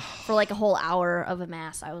 So for like a whole hour of a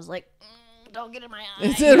mass, I was like, don't get in my eyes.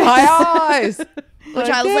 It's in my eyes. Which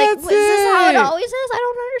I was like, is this how it always is? I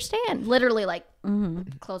don't understand. Literally, like,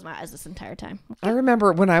 close my eyes this entire time. I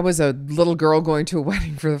remember when I was a little girl going to a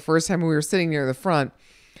wedding for the first time, we were sitting near the front,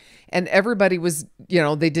 and everybody was,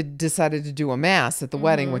 they decided to do a mass at the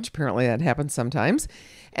wedding, which apparently that happens sometimes.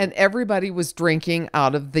 And everybody was drinking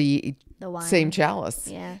out of the wine. same chalice.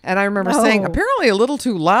 Yeah. And I remember saying, apparently a little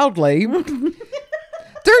too loudly,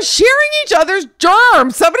 they're sharing each other's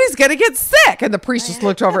germs. Somebody's going to get sick. And the priest just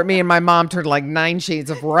looked over at me, and my mom turned like 9 shades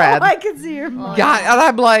of red. I could see your mom. God, and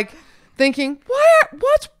I'm like thinking, why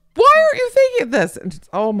aren't you thinking of this? And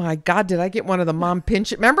oh my God, did I get one of the mom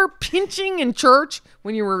pinch? Remember pinching in church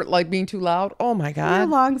when you were like being too loud? Oh my Your God.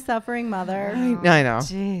 long-suffering mother. I know.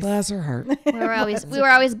 Jeez. Bless her heart. We were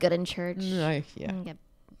always good in church. Yeah. Get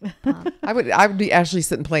pumped. I would be actually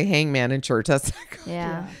sit and play hangman in church. That's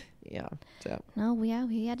Yeah. yeah. So No, we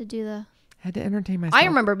had to do the. had to entertain myself. I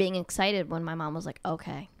remember being excited when my mom was like,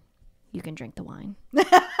 "Okay, you can drink the wine."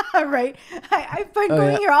 Right. I've been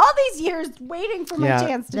going here all these years waiting for my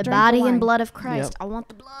chance to The drink body the wine. and blood of Christ. Yep. I want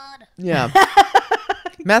the blood. Yeah.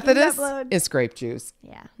 Methodist, blood. it's grape juice.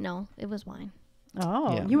 Yeah. No, it was wine.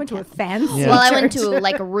 Oh, Yeah. you went to a fancy Yeah. Well, I went church. to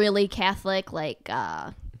like a really Catholic, like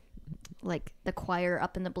the choir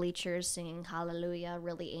up in the bleachers singing Hallelujah,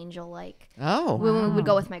 really angel-like. Oh. We would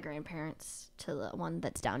go with my grandparents to the one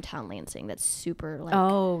that's downtown Lansing. That's super like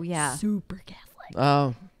Oh, yeah. super Catholic.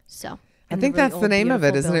 Oh. So I And think the really that's the old, name of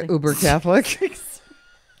it, beautiful isn't it? building. Uber Catholic.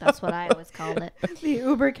 that's what I always called it. The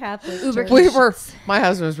Uber Catholic. Uber church. My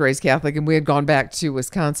husband was raised Catholic, and we had gone back to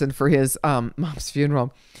Wisconsin for his mom's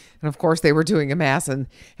funeral. And of course they were doing a mass, and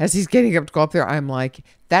as he's getting up to go up there, I'm like,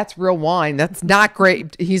 that's real wine. That's not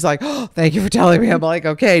great. He's like, oh, thank you for telling me. I'm like,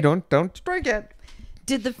 okay, don't drink it.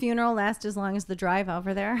 Did the funeral last as long as the drive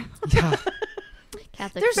over there? Yeah.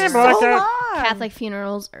 Catholic They're so funerals. long. Catholic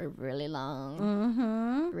funerals are really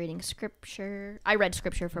long. Reading scripture. I read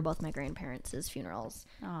scripture for both my grandparents' funerals.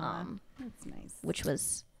 That's nice. Which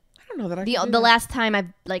was I don't know that I the could do the that. last time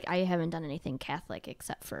I haven't done anything Catholic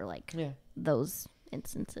except for like Yeah. those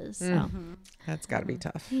instances. So That's got to be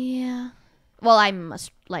tough. yeah. Well, I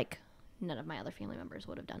must none of my other family members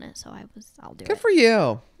would have done it, so I'll do Good it. for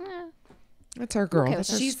you. Yeah. That's our girl. Okay,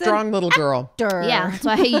 That's our she's an strong little girl. Yeah, that's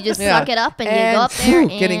why you just Yeah. suck it up and you And go up there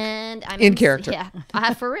getting and I'm in character.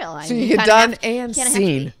 Yeah, for real. So you get done and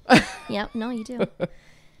seen. Yep, no, you do. Well,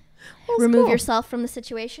 Remove cool. yourself from the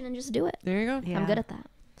situation and just do it. There you go. Yeah. I'm good at that.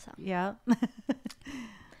 So. Yeah.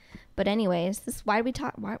 But anyways,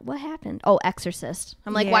 what happened? Oh, Exorcist.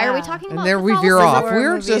 I'm like, why are we talking about And there we veer off.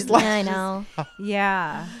 We're just like, I know.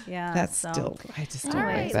 Yeah. That's still, I just don't All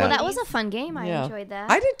like right. that. Well, that was a fun game. I enjoyed that.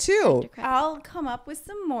 I did too. I'll come up with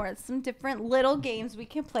some different little games we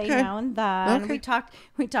can play now and then. Okay.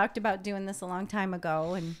 We talked about doing this a long time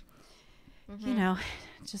ago, and you know,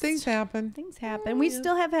 just Things happen. We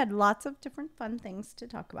still have had lots of different fun things to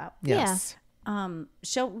talk about. Yes.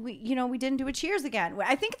 Shall we? We didn't do a cheers again.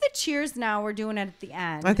 I think the cheers now we're doing it at the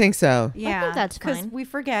end. I think so. Yeah, I think that's fine. we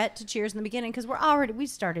forget to cheers in the beginning because we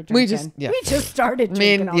started drinking. We just started I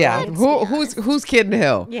mean, drinking. yeah. already. Who's kidding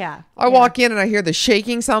who? Yeah. I walk in and I hear the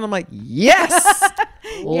shaking sound. I'm like, yes,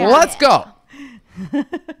 let's go.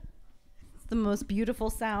 It's the most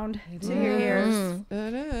beautiful sound to your ears.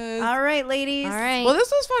 It is. All right, ladies. All right. Well,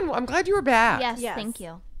 this was fun. I'm glad you were back. Yes, Yes. thank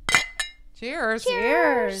you. Cheers.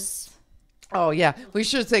 Cheers. Oh, yeah. We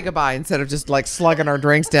should say goodbye instead of just like slugging our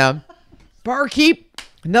drinks down. Barkeep,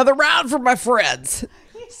 another round for my friends.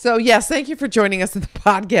 So, yes, thank you for joining us in the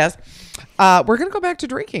podcast. We're going to go back to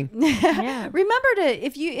drinking. Yeah. Remember to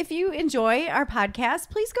if you enjoy our podcast,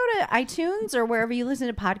 please go to iTunes or wherever you listen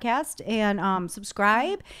to podcasts and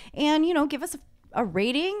subscribe and give us a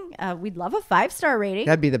rating. We'd love a 5-star rating.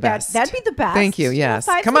 That'd be the best. That'd be the best. Thank you. Yes.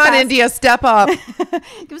 Five's Come the on, best. India, step up.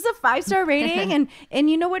 Give us a 5-star rating, and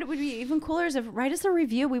you know what would be even cooler is if write us a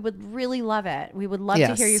review. We would really love it. We would love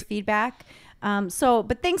to hear Yes. your feedback.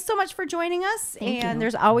 But thanks so much for joining us. Thank you.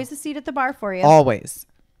 There's always a seat at the bar for you. Always.